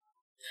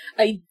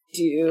 I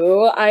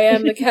do. I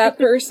am the cat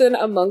person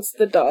amongst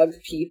the dog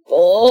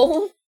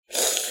people.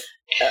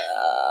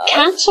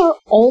 Cats are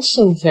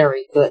also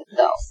very good,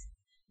 though.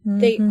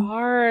 They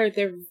are.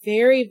 They're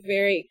very,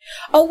 very...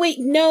 Oh, wait,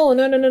 no.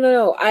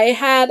 I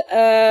had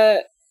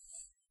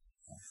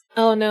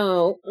Oh,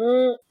 no.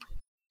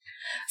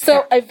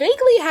 So, I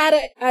vaguely had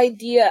an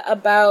idea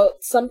about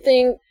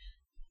something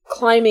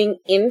climbing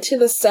into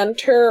the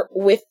center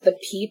with the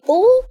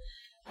people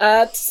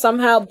to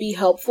somehow be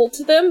helpful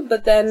to them,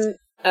 but then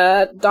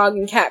dog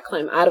and cat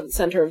climb out of the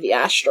center of the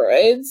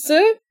asteroids.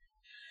 So,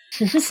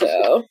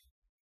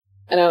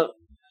 I don't...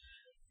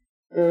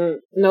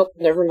 nope,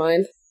 never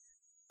mind.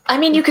 I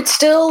mean, you could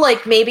still,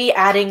 maybe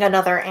adding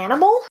another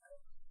animal?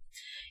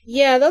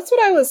 Yeah, that's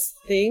what I was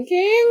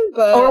thinking,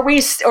 but... Or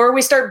we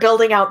start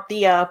building out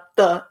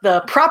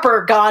the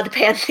proper god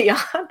pantheon.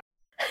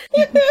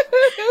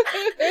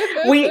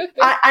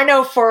 I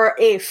know for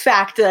a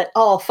fact that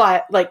all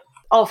five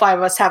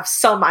of us have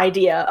some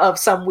idea of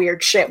some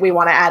weird shit we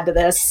want to add to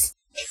this.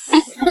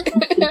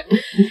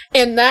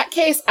 In that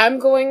case, I'm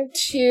going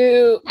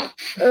to...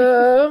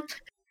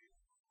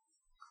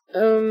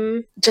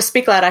 Just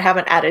be glad I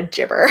haven't added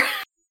Gibber.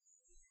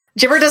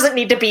 Gibber doesn't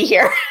need to be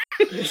here.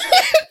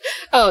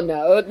 Oh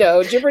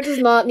no, Gibber does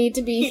not need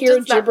to be here.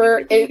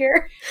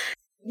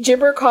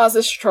 Gibber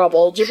causes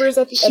trouble. Gibber's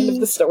at the end of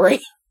the story.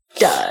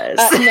 Does.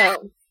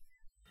 No.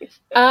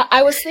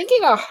 I was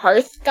thinking a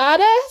hearth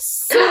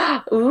goddess.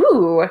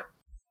 Ooh.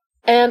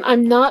 And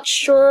I'm not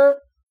sure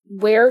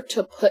where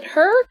to put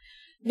her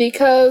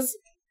because,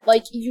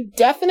 you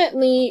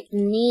definitely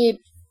need,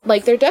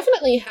 there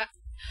definitely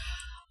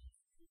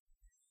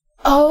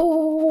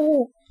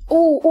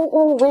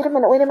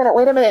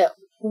wait a minute.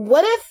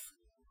 What if...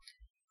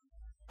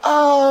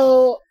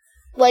 Oh,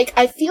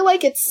 I feel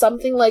like it's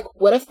something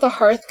what if the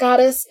hearth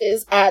goddess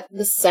is at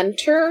the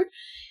center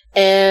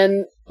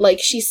and,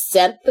 she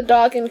sent the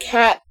dog and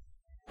cat,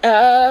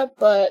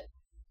 but,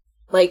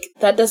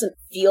 that doesn't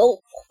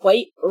feel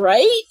quite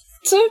right?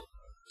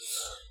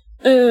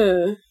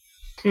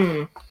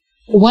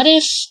 What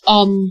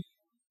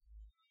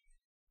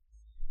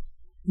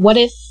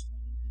if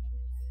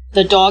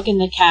the dog and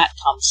the cat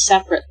come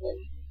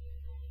separately?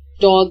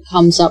 Dog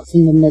comes up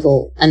from the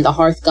middle, and the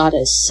hearth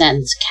goddess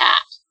sends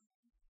cat.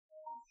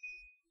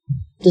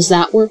 Does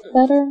that work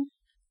better?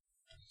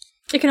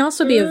 It can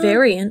also be a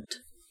variant.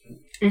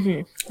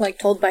 Mm-hmm.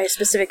 Told by a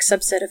specific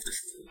subset of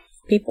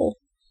people.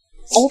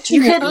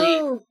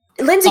 Ultimately,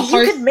 Lindsay,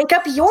 you could make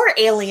up your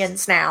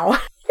aliens now.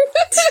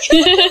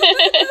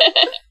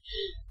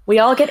 We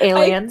all get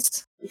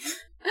aliens.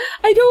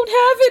 I don't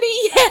have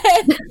any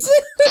yet!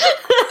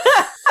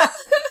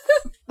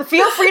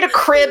 Feel free to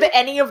crib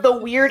any of the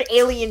weird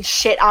alien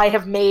shit I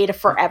have made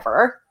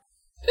forever.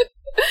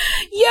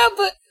 Yeah,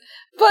 but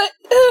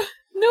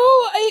no,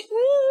 I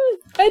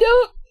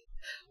don't.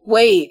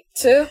 Wait.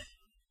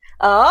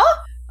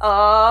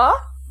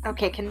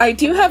 Okay, can I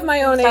do have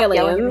my own stop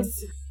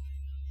aliens.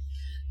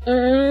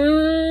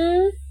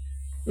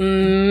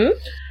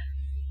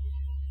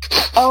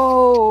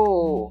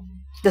 Oh,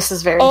 this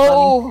is very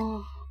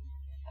funny.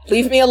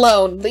 Leave me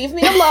alone.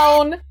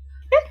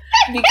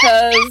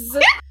 Because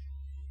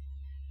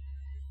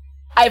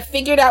I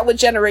figured out what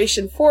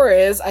Generation 4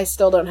 is. I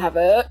still don't have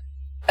a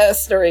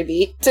story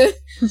beat. Do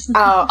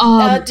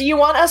you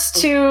want us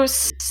to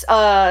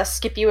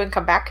skip you and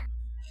come back?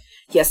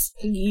 Yes,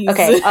 please.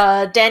 Okay,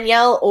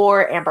 Danielle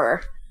or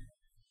Amber?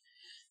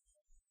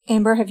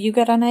 Amber, have you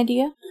got an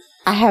idea?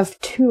 I have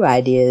two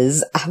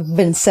ideas. I've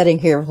been sitting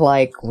here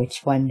like,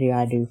 which one do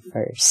I do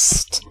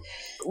first?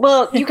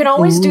 Well, you can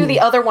always do the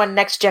other one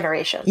next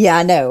generation. Yeah,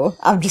 I know.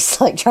 I'm just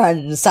like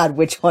trying to decide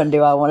which one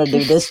do I want to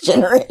do this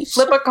generation.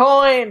 Flip a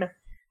coin.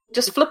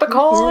 Just flip a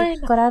coin.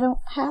 But I don't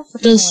have a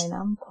Does- coin.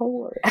 I'm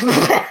poor.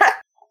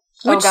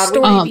 Which God,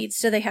 story beats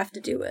do they have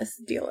to deal with?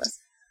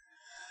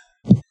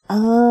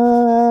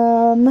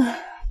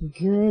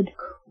 Good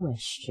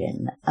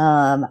question.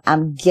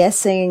 I'm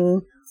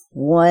guessing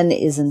one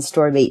is in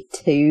Story Beat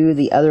 2,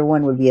 the other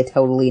one would be a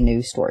totally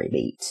new Story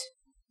Beat.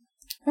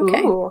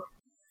 Okay. Ooh.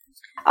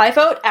 I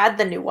vote add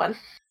the new one.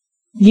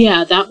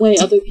 Yeah, that way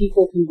other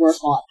people can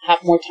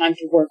have more time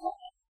to work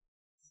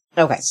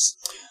on Okay.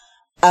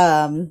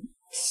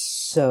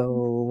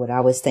 So what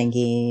I was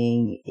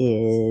thinking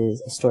is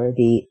a Story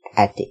Beat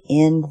at the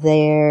end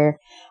there,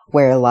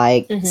 where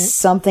like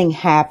something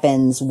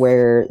happens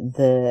where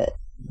the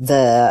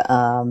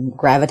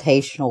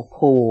gravitational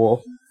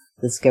pull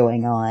that's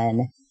going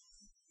on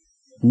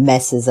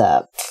messes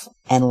up,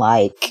 and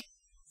like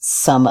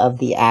some of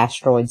the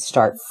asteroids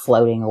start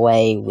floating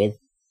away with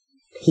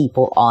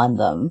people on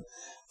them.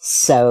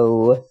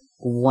 So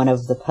one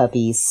of the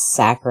puppies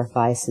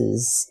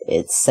sacrifices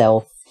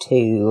itself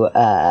to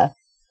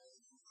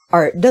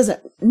or doesn't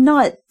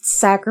not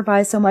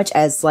sacrifice so much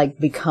as like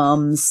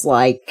becomes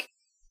like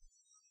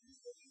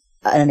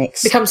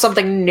Become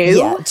something new?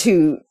 Yeah,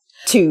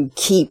 to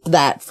keep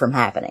that from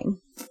happening.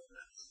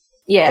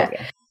 Yeah.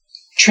 Okay.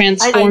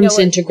 Transforms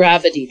into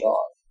Gravity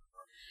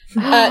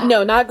Dog.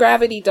 No, not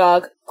Gravity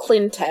Dog,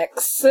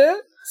 Clintex.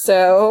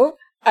 So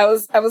I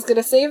was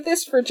gonna save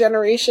this for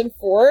Generation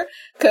 4,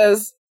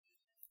 cause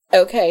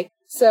okay.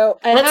 So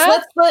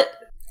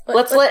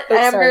Let's let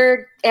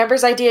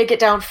Amber's idea get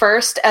down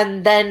first,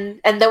 and then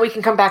we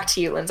can come back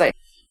to you, Lindsay.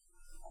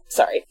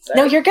 Sorry.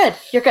 No, you're good.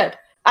 You're good.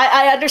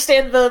 I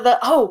understand the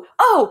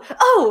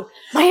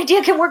my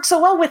idea can work so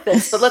well with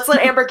this, but let's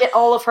let Amber get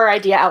all of her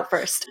idea out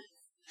first.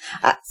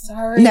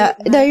 Sorry. No,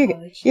 you're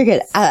good. You're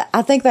good.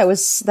 I think that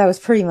was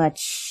pretty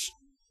much.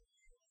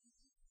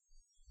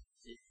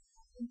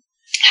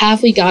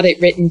 Have we got it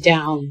written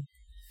down?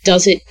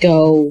 Does it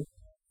go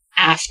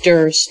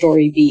after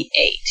Story Beat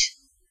 8?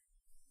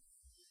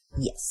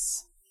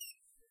 Yes.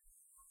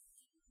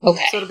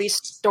 Okay. So it'll be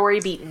Story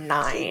Beat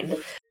 9.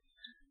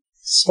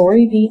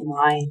 Story Beat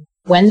 9.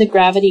 When the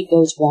gravity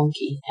goes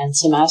wonky and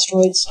some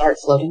asteroids start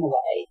floating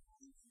away.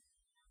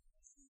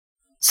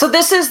 So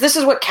this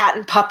is what cat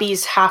and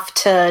puppies have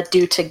to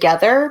do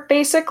together,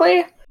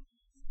 basically.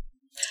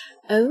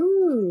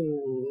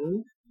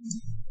 Oh.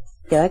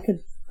 Yeah, that could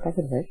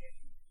work.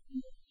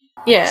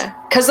 Yeah,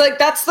 because like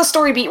that's the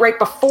story beat right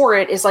before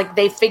it is like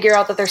they figure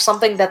out that there's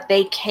something that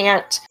they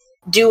can't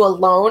do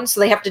alone, so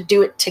they have to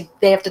do it.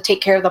 They have to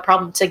take care of the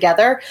problem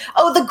together.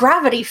 Oh, the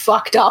gravity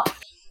fucked up.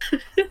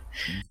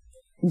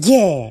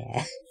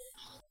 Yeah.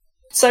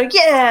 So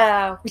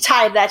yeah, we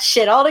tied that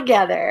shit all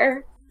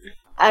together.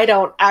 I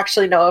don't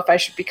actually know if I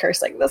should be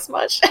cursing this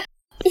much.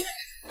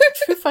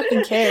 Who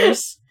fucking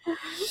cares?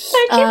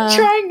 I keep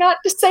trying not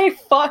to say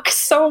fuck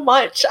so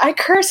much. I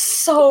curse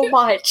so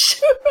much.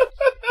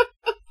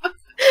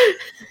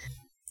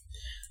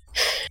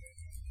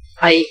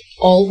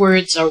 All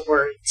words are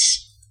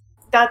words.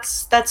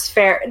 That's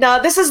fair.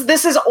 No, this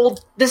is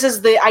old. This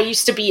is the I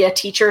used to be a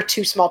teacher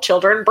to small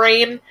children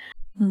brain,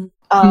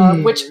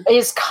 which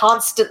is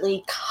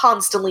constantly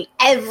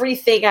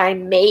everything I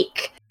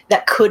make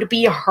that could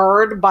be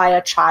heard by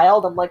a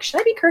child. I'm like, should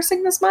I be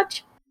cursing this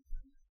much?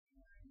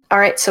 All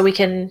right, so we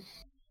can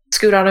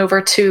scoot on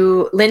over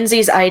to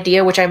Lindsay's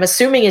idea, which I'm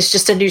assuming is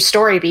just a new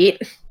story beat.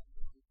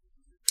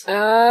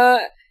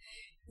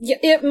 Yeah,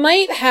 it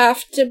might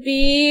have to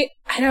be.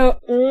 I don't.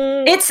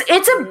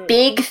 It's a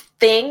big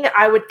thing.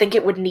 I would think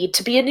it would need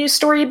to be a new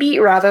story beat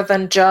rather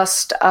than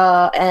just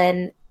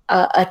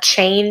a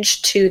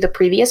change to the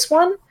previous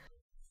one.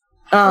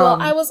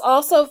 Well, I was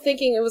also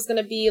thinking it was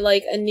going to be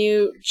like a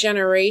new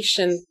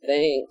generation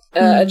thing,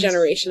 a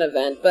generation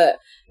event, but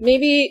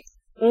maybe.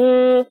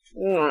 Well,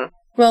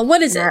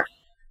 what is it?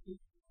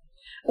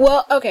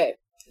 Well, okay.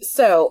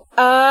 So,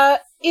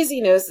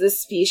 Izzy knows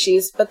this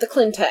species, but the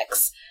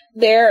Clintex.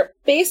 They're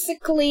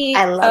basically...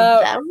 I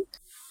love them.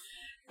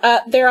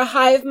 They're a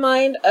hive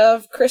mind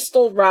of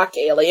crystal rock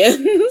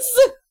aliens.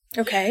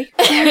 Okay.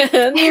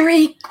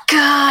 Very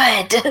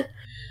good!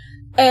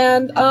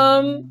 And,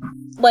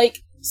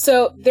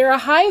 so they're a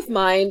hive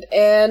mind,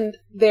 and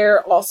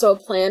they're also a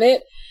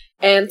planet,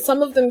 and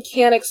some of them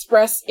can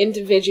express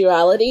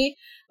individuality,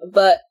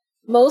 but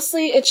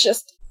mostly it's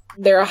just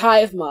they're a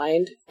hive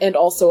mind and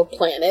also a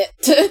planet.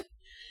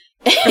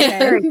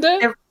 And,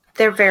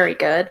 they're very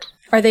good.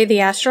 Are they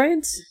the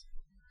asteroids?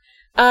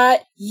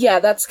 Yeah,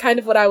 that's kind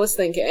of what I was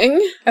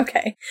thinking.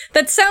 Okay.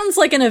 That sounds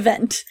like an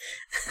event.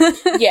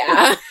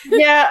 Yeah.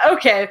 Yeah,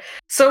 okay.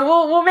 So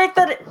we'll make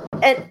that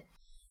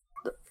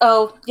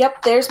oh,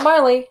 yep, there's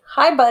Marley.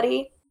 Hi,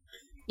 buddy.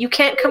 You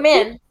can't come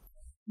in.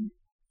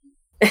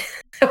 I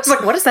was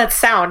like, what is that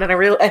sound? And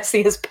I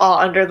see his paw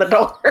under the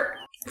door.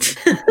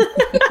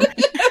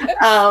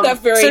 That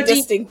very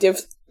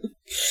distinctive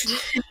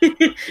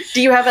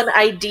Do you have an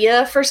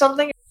idea for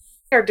something?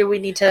 Or do we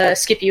need to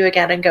skip you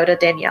again and go to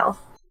Danielle?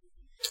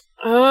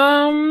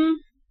 Gosh,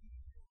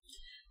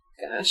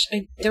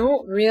 I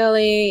don't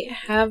really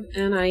have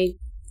an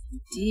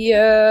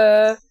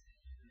idea.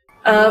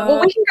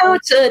 Well, we can go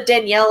to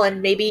Danielle,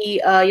 and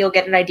maybe you'll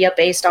get an idea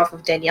based off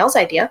of Danielle's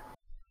idea.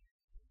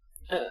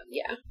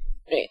 Yeah.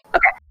 Right.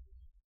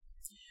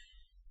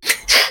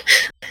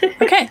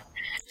 Okay.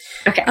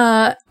 Okay.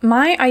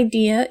 My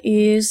idea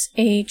is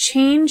a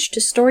change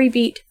to story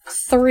beat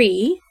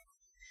 3,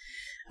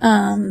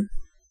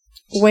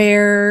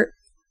 where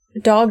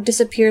Dog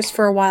disappears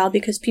for a while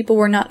because people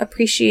were not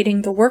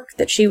appreciating the work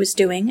that she was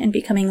doing and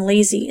becoming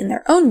lazy in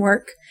their own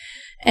work.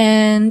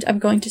 And I'm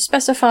going to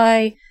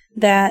specify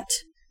that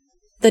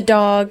the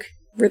dog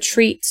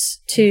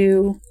retreats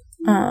to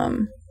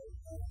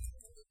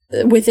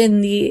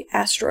within the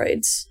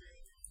asteroids.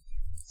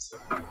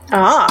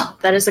 Ah,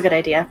 that is a good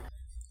idea.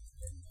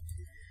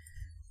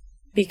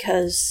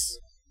 Because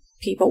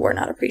people were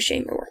not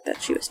appreciating the work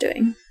that she was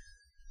doing.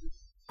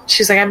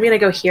 She's like, I'm gonna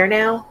go here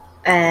now,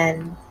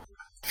 and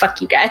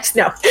fuck you guys.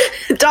 No,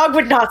 Dog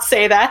would not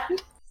say that.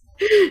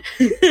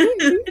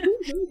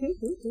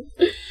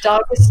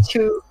 Dog is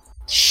too...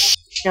 Shh,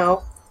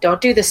 no,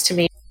 don't do this to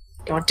me.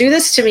 Don't do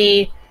this to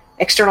me.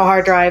 External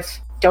hard drive,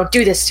 don't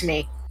do this to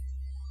me.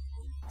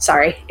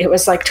 Sorry, it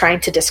was like trying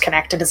to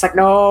disconnect, and it's like,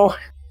 no,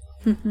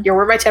 you're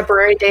where my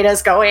temporary data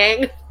is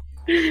going.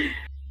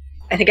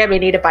 I think I may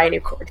need to buy a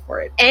new cord for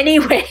it.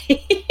 Anyway.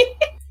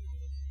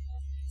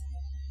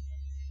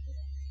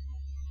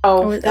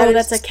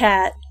 That's a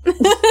cat.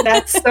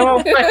 That's so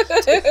much.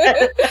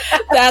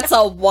 That's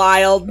a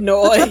wild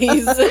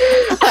noise.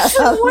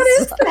 What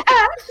is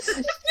that?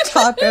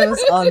 Tacos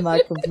on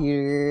my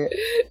computer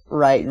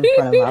right in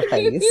front of my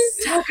face.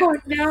 Taco,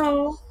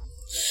 no.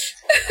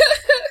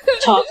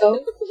 Taco.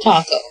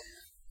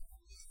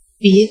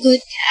 Be a good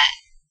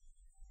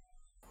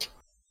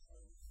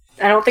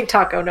I don't think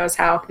Taco knows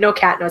how. No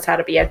cat knows how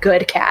to be a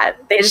good cat.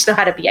 They just know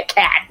how to be a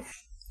cat.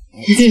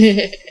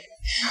 cat.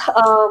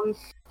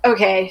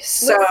 Okay,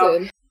 so...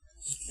 Listen,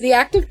 the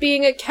act of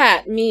being a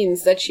cat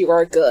means that you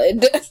are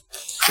good.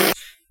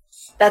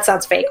 That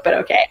sounds fake, but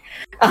okay.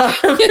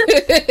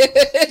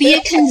 Be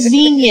a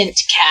convenient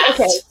cat.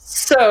 Okay,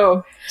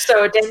 so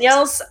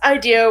Danielle's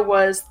idea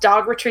was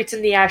Dog retreats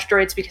in the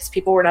asteroids because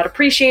people were not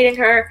appreciating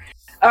her.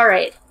 All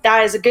right,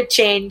 that is a good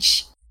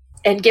change,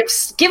 and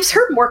gives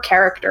her more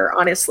character.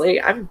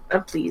 Honestly, I'm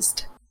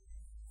pleased.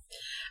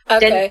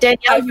 Okay.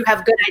 Danielle, you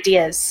have good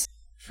ideas.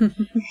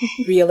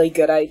 Really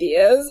good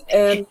ideas,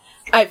 and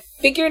I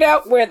figured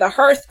out where the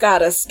hearth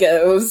goddess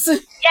goes.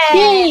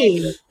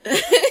 Yay!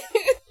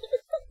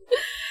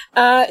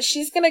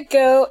 She's gonna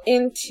go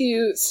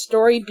into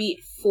story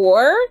beat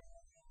 4,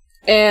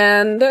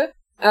 and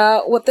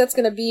what that's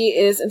gonna be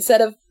is,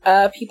 instead of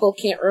people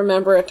can't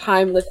remember a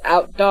time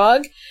without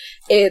Dog,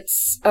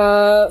 it's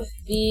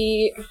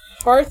the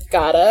hearth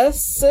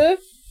goddess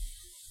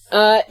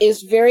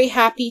is very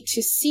happy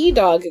to see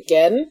Dog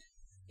again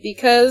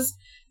because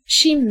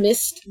she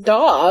missed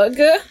Dog.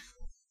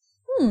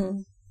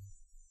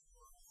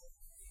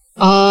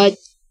 I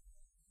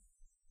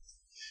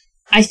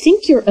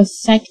think you're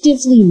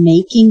effectively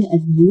making a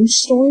new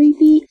story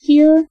beat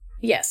here.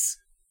 Yes.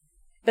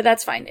 But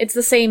that's fine. It's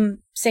the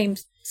same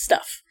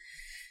stuff.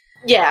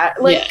 Yeah,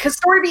 because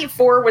story beat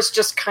 4 was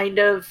just kind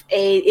of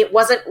it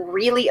wasn't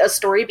really a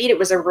story beat, it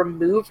was a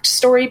removed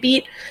story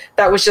beat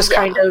that was just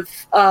kind of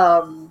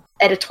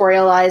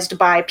editorialized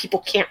by people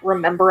can't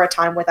remember a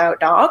time without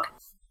Dog.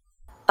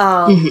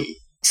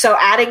 So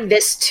adding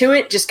this to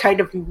it just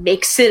kind of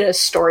makes it a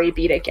story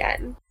beat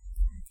again.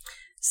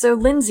 So,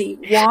 Lindsay,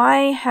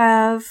 why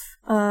has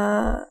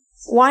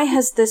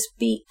this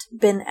beat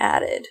been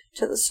added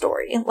to the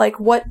story? Like,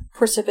 what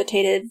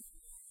precipitated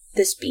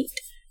this beat?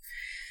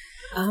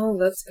 Oh,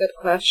 that's a good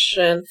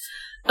question.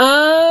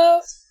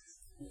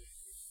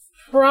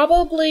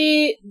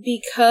 Probably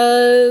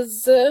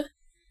because,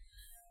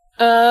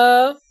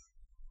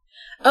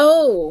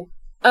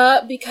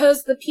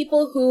 because the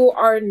people who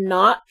are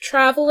not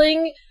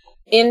traveling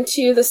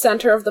into the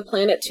center of the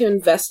planet to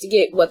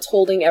investigate what's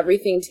holding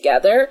everything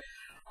together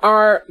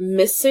are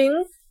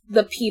missing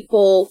the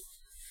people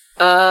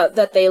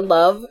that they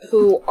love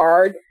who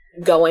are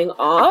going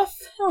off.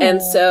 Aww.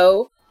 And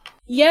so,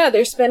 yeah,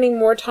 they're spending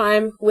more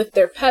time with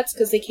their pets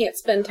because they can't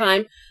spend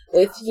time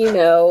with,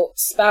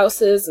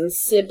 spouses and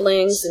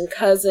siblings and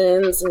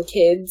cousins and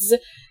kids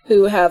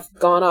who have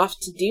gone off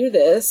to do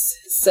this.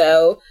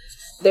 So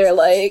they're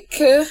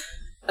like,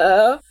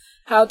 how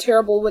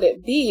terrible would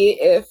it be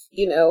if,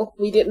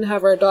 we didn't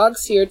have our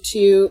dogs here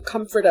to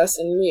comfort us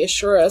and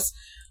reassure us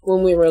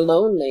when we were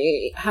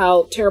lonely?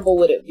 How terrible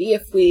would it be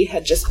if we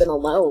had just been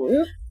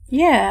alone?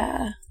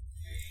 Yeah.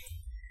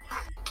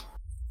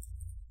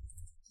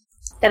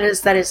 That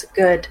is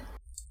good.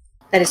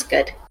 That is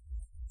good.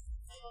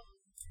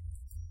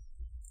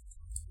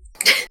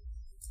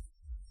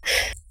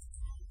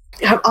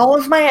 All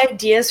of my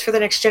ideas for the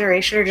next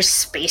generation are just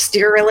Space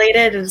Deer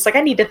related, and it's like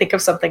I need to think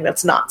of something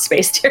that's not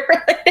Space Deer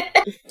related.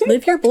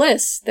 Live your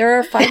bliss. There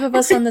are 5 of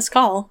us on this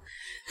call.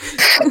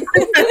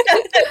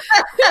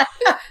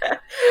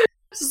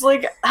 It's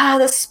like,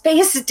 the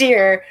space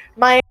deer.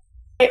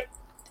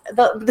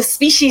 The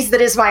species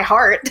that is my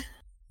heart.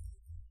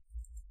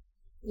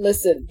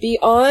 Listen, be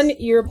on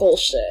your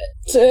bullshit.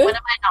 When am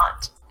I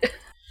not?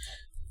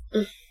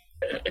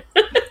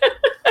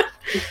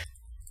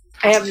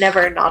 I am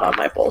never not on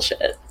my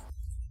bullshit.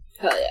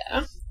 Hell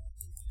yeah.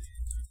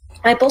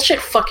 My bullshit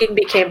fucking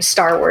became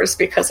Star Wars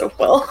because of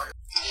Will.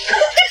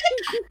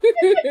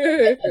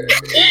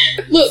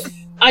 Look,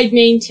 I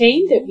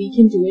maintain that we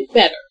can do it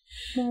better.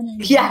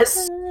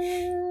 Yes.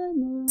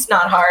 It's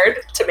not hard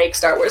to make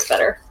Star Wars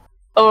better.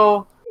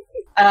 Oh,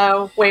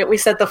 wait, we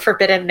said the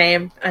forbidden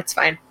name. That's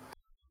fine.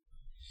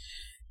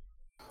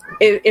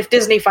 If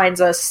Disney finds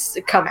us,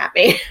 come at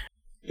me.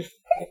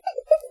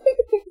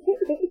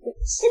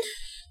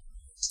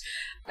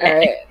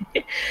 Alright.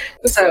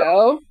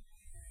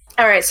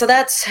 Alright, so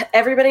that's...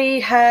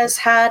 Everybody has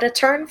had a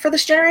turn for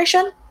this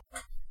generation?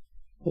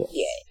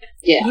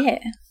 Yeah.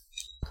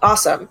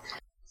 Awesome.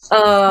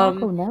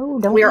 Oh no!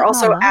 Don't We are eat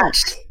also my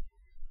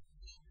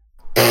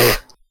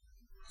at...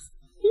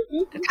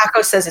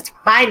 Taco says it's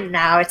mine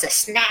now. It's a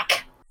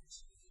snack.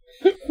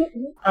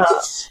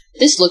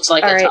 This looks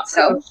like a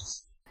taco.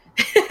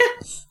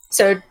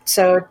 So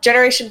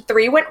Generation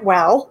 3 went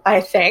well,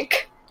 I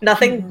think.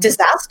 Nothing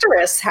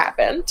disastrous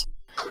happened.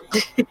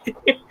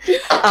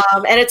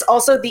 And it's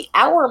also the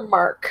hour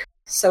mark,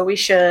 so we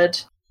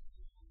should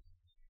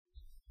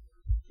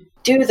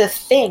do the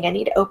thing. I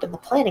need to open the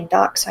planning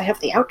doc, so I have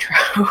the outro.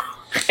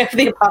 I have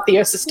the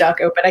Apotheosis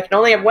doc open. I can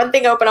only have one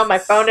thing open on my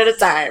phone at a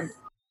time.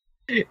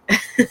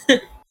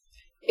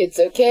 It's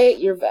okay,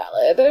 you're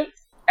valid.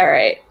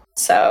 Alright,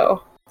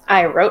 so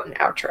I wrote an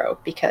outro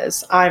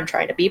because I'm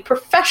trying to be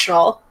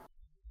professional.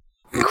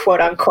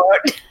 Quote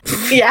unquote.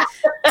 Yeah.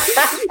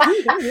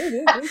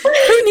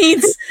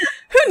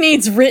 Who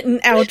needs written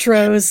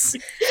outros?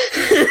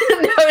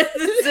 No,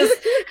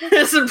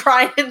 this is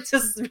Brian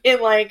just being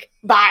like,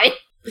 bye.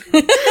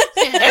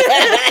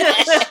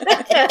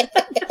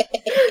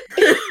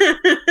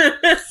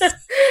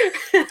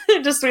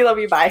 Just we love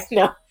you, bye.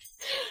 No.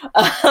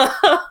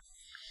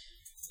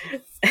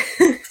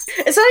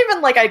 It's not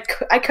even like I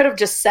could have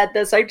just said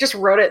this. I just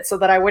wrote it so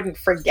that I wouldn't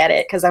forget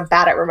it because I'm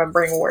bad at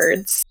remembering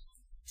words.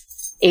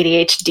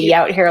 ADHD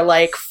out here,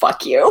 like,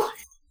 fuck you.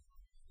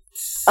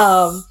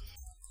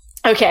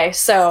 Okay,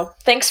 so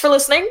thanks for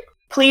listening.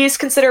 Please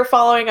consider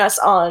following us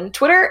on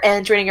Twitter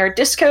and joining our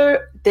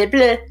Discord,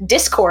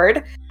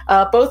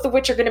 both of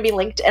which are going to be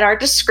linked in our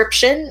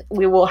description.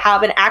 We will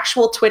have an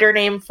actual Twitter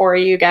name for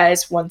you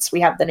guys once we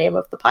have the name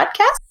of the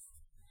podcast.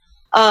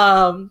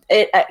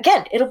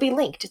 It'll be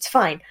linked. It's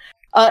fine.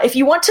 If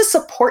you want to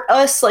support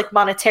us, like,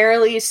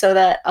 monetarily so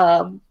that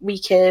we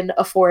can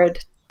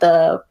afford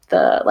the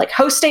like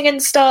hosting and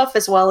stuff,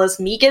 as well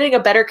as me getting a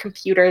better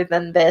computer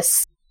than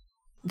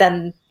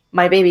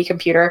my baby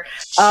computer,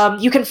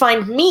 you can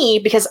find me,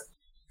 because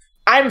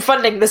I'm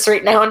funding this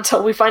right now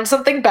until we find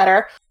something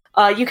better.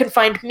 You can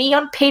find me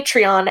on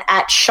Patreon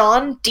at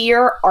Sean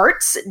Deer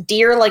Arts,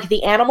 deer like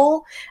the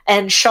animal,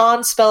 and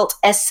Sean spelt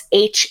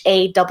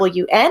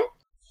SHAWN.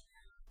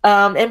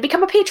 And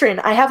become a patron.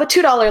 I have a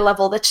 $2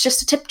 level that's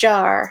just a tip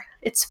jar.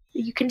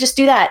 You can just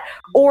do that.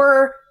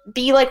 Or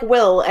be like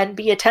Will and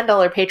be a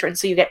 $10 patron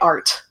so you get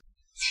art.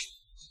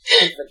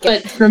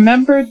 But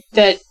remember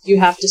that you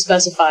have to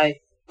specify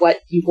what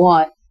you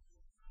want.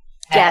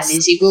 Yes. And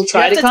Izzy will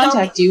try to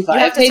contact you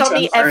via Patreon. You have to tell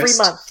me every first.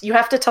 month. You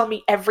have to tell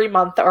me every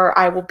month, or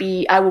I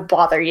will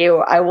bother you.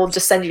 I will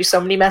just send you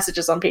so many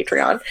messages on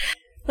Patreon.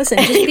 Listen,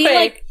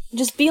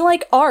 just be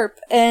like ARP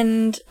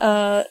and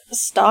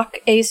stalk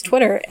A's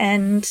Twitter,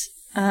 and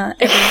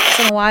every once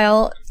in a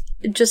while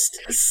just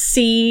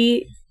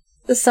see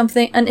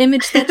an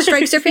image that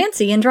strikes your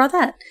fancy and draw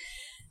that.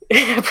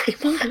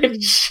 Pretty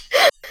much.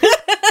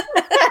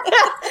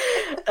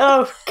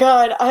 Oh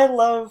god, I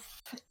love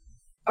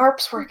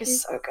ARP's work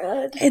is so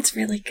good. It's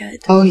really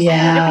good. Oh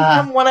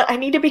yeah. I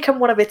need to become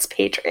one of its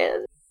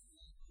patrons.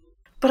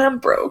 But I'm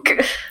broke.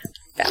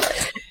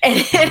 Valid.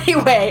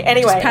 Anyway.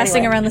 Just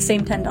passing around the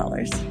same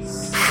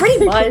 $10.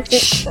 Pretty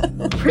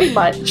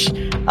much.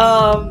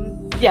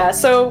 Yeah,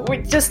 so we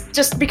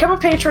just become a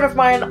patron of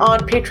mine on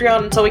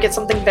Patreon until we get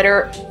something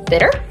better.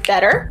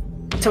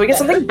 Until we get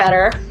something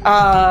better.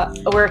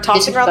 We're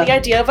tossing around the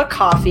idea of a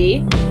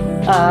coffee.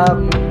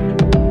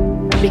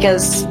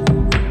 Because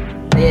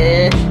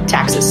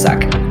taxes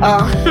suck.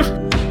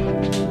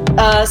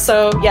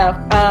 So yeah,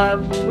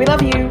 we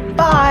love you.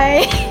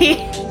 Bye.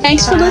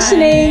 Thanks for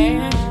listening.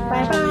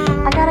 Bye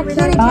bye. I got a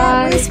kitty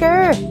cat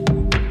whisker.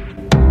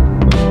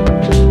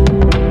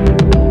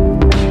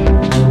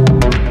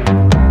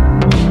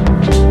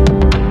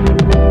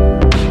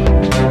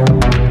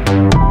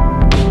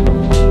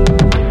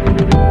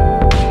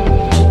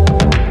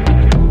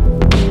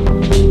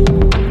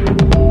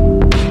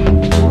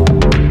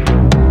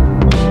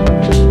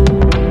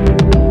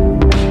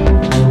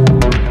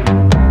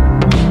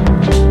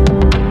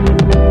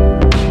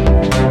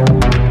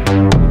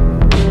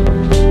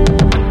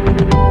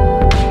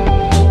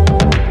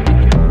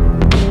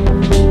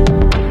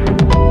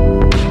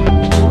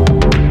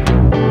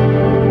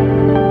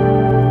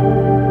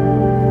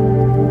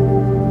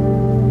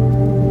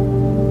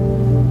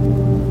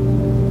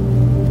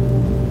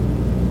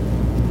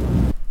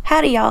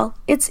 Howdy, y'all.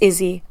 It's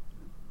Izzy.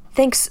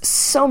 Thanks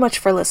so much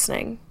for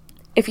listening.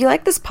 If you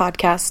like this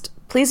podcast,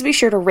 please be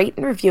sure to rate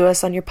and review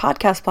us on your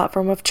podcast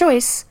platform of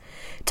choice,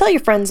 tell your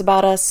friends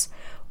about us,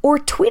 or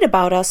tweet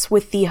about us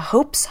with the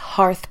Hope's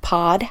Hearth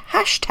Pod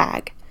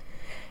hashtag.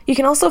 You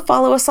can also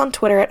follow us on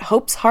Twitter at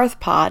Hope's Hearth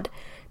Pod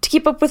to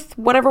keep up with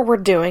whatever we're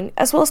doing,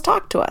 as well as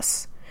talk to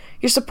us.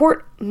 Your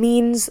support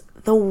means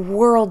the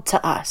world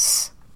to us.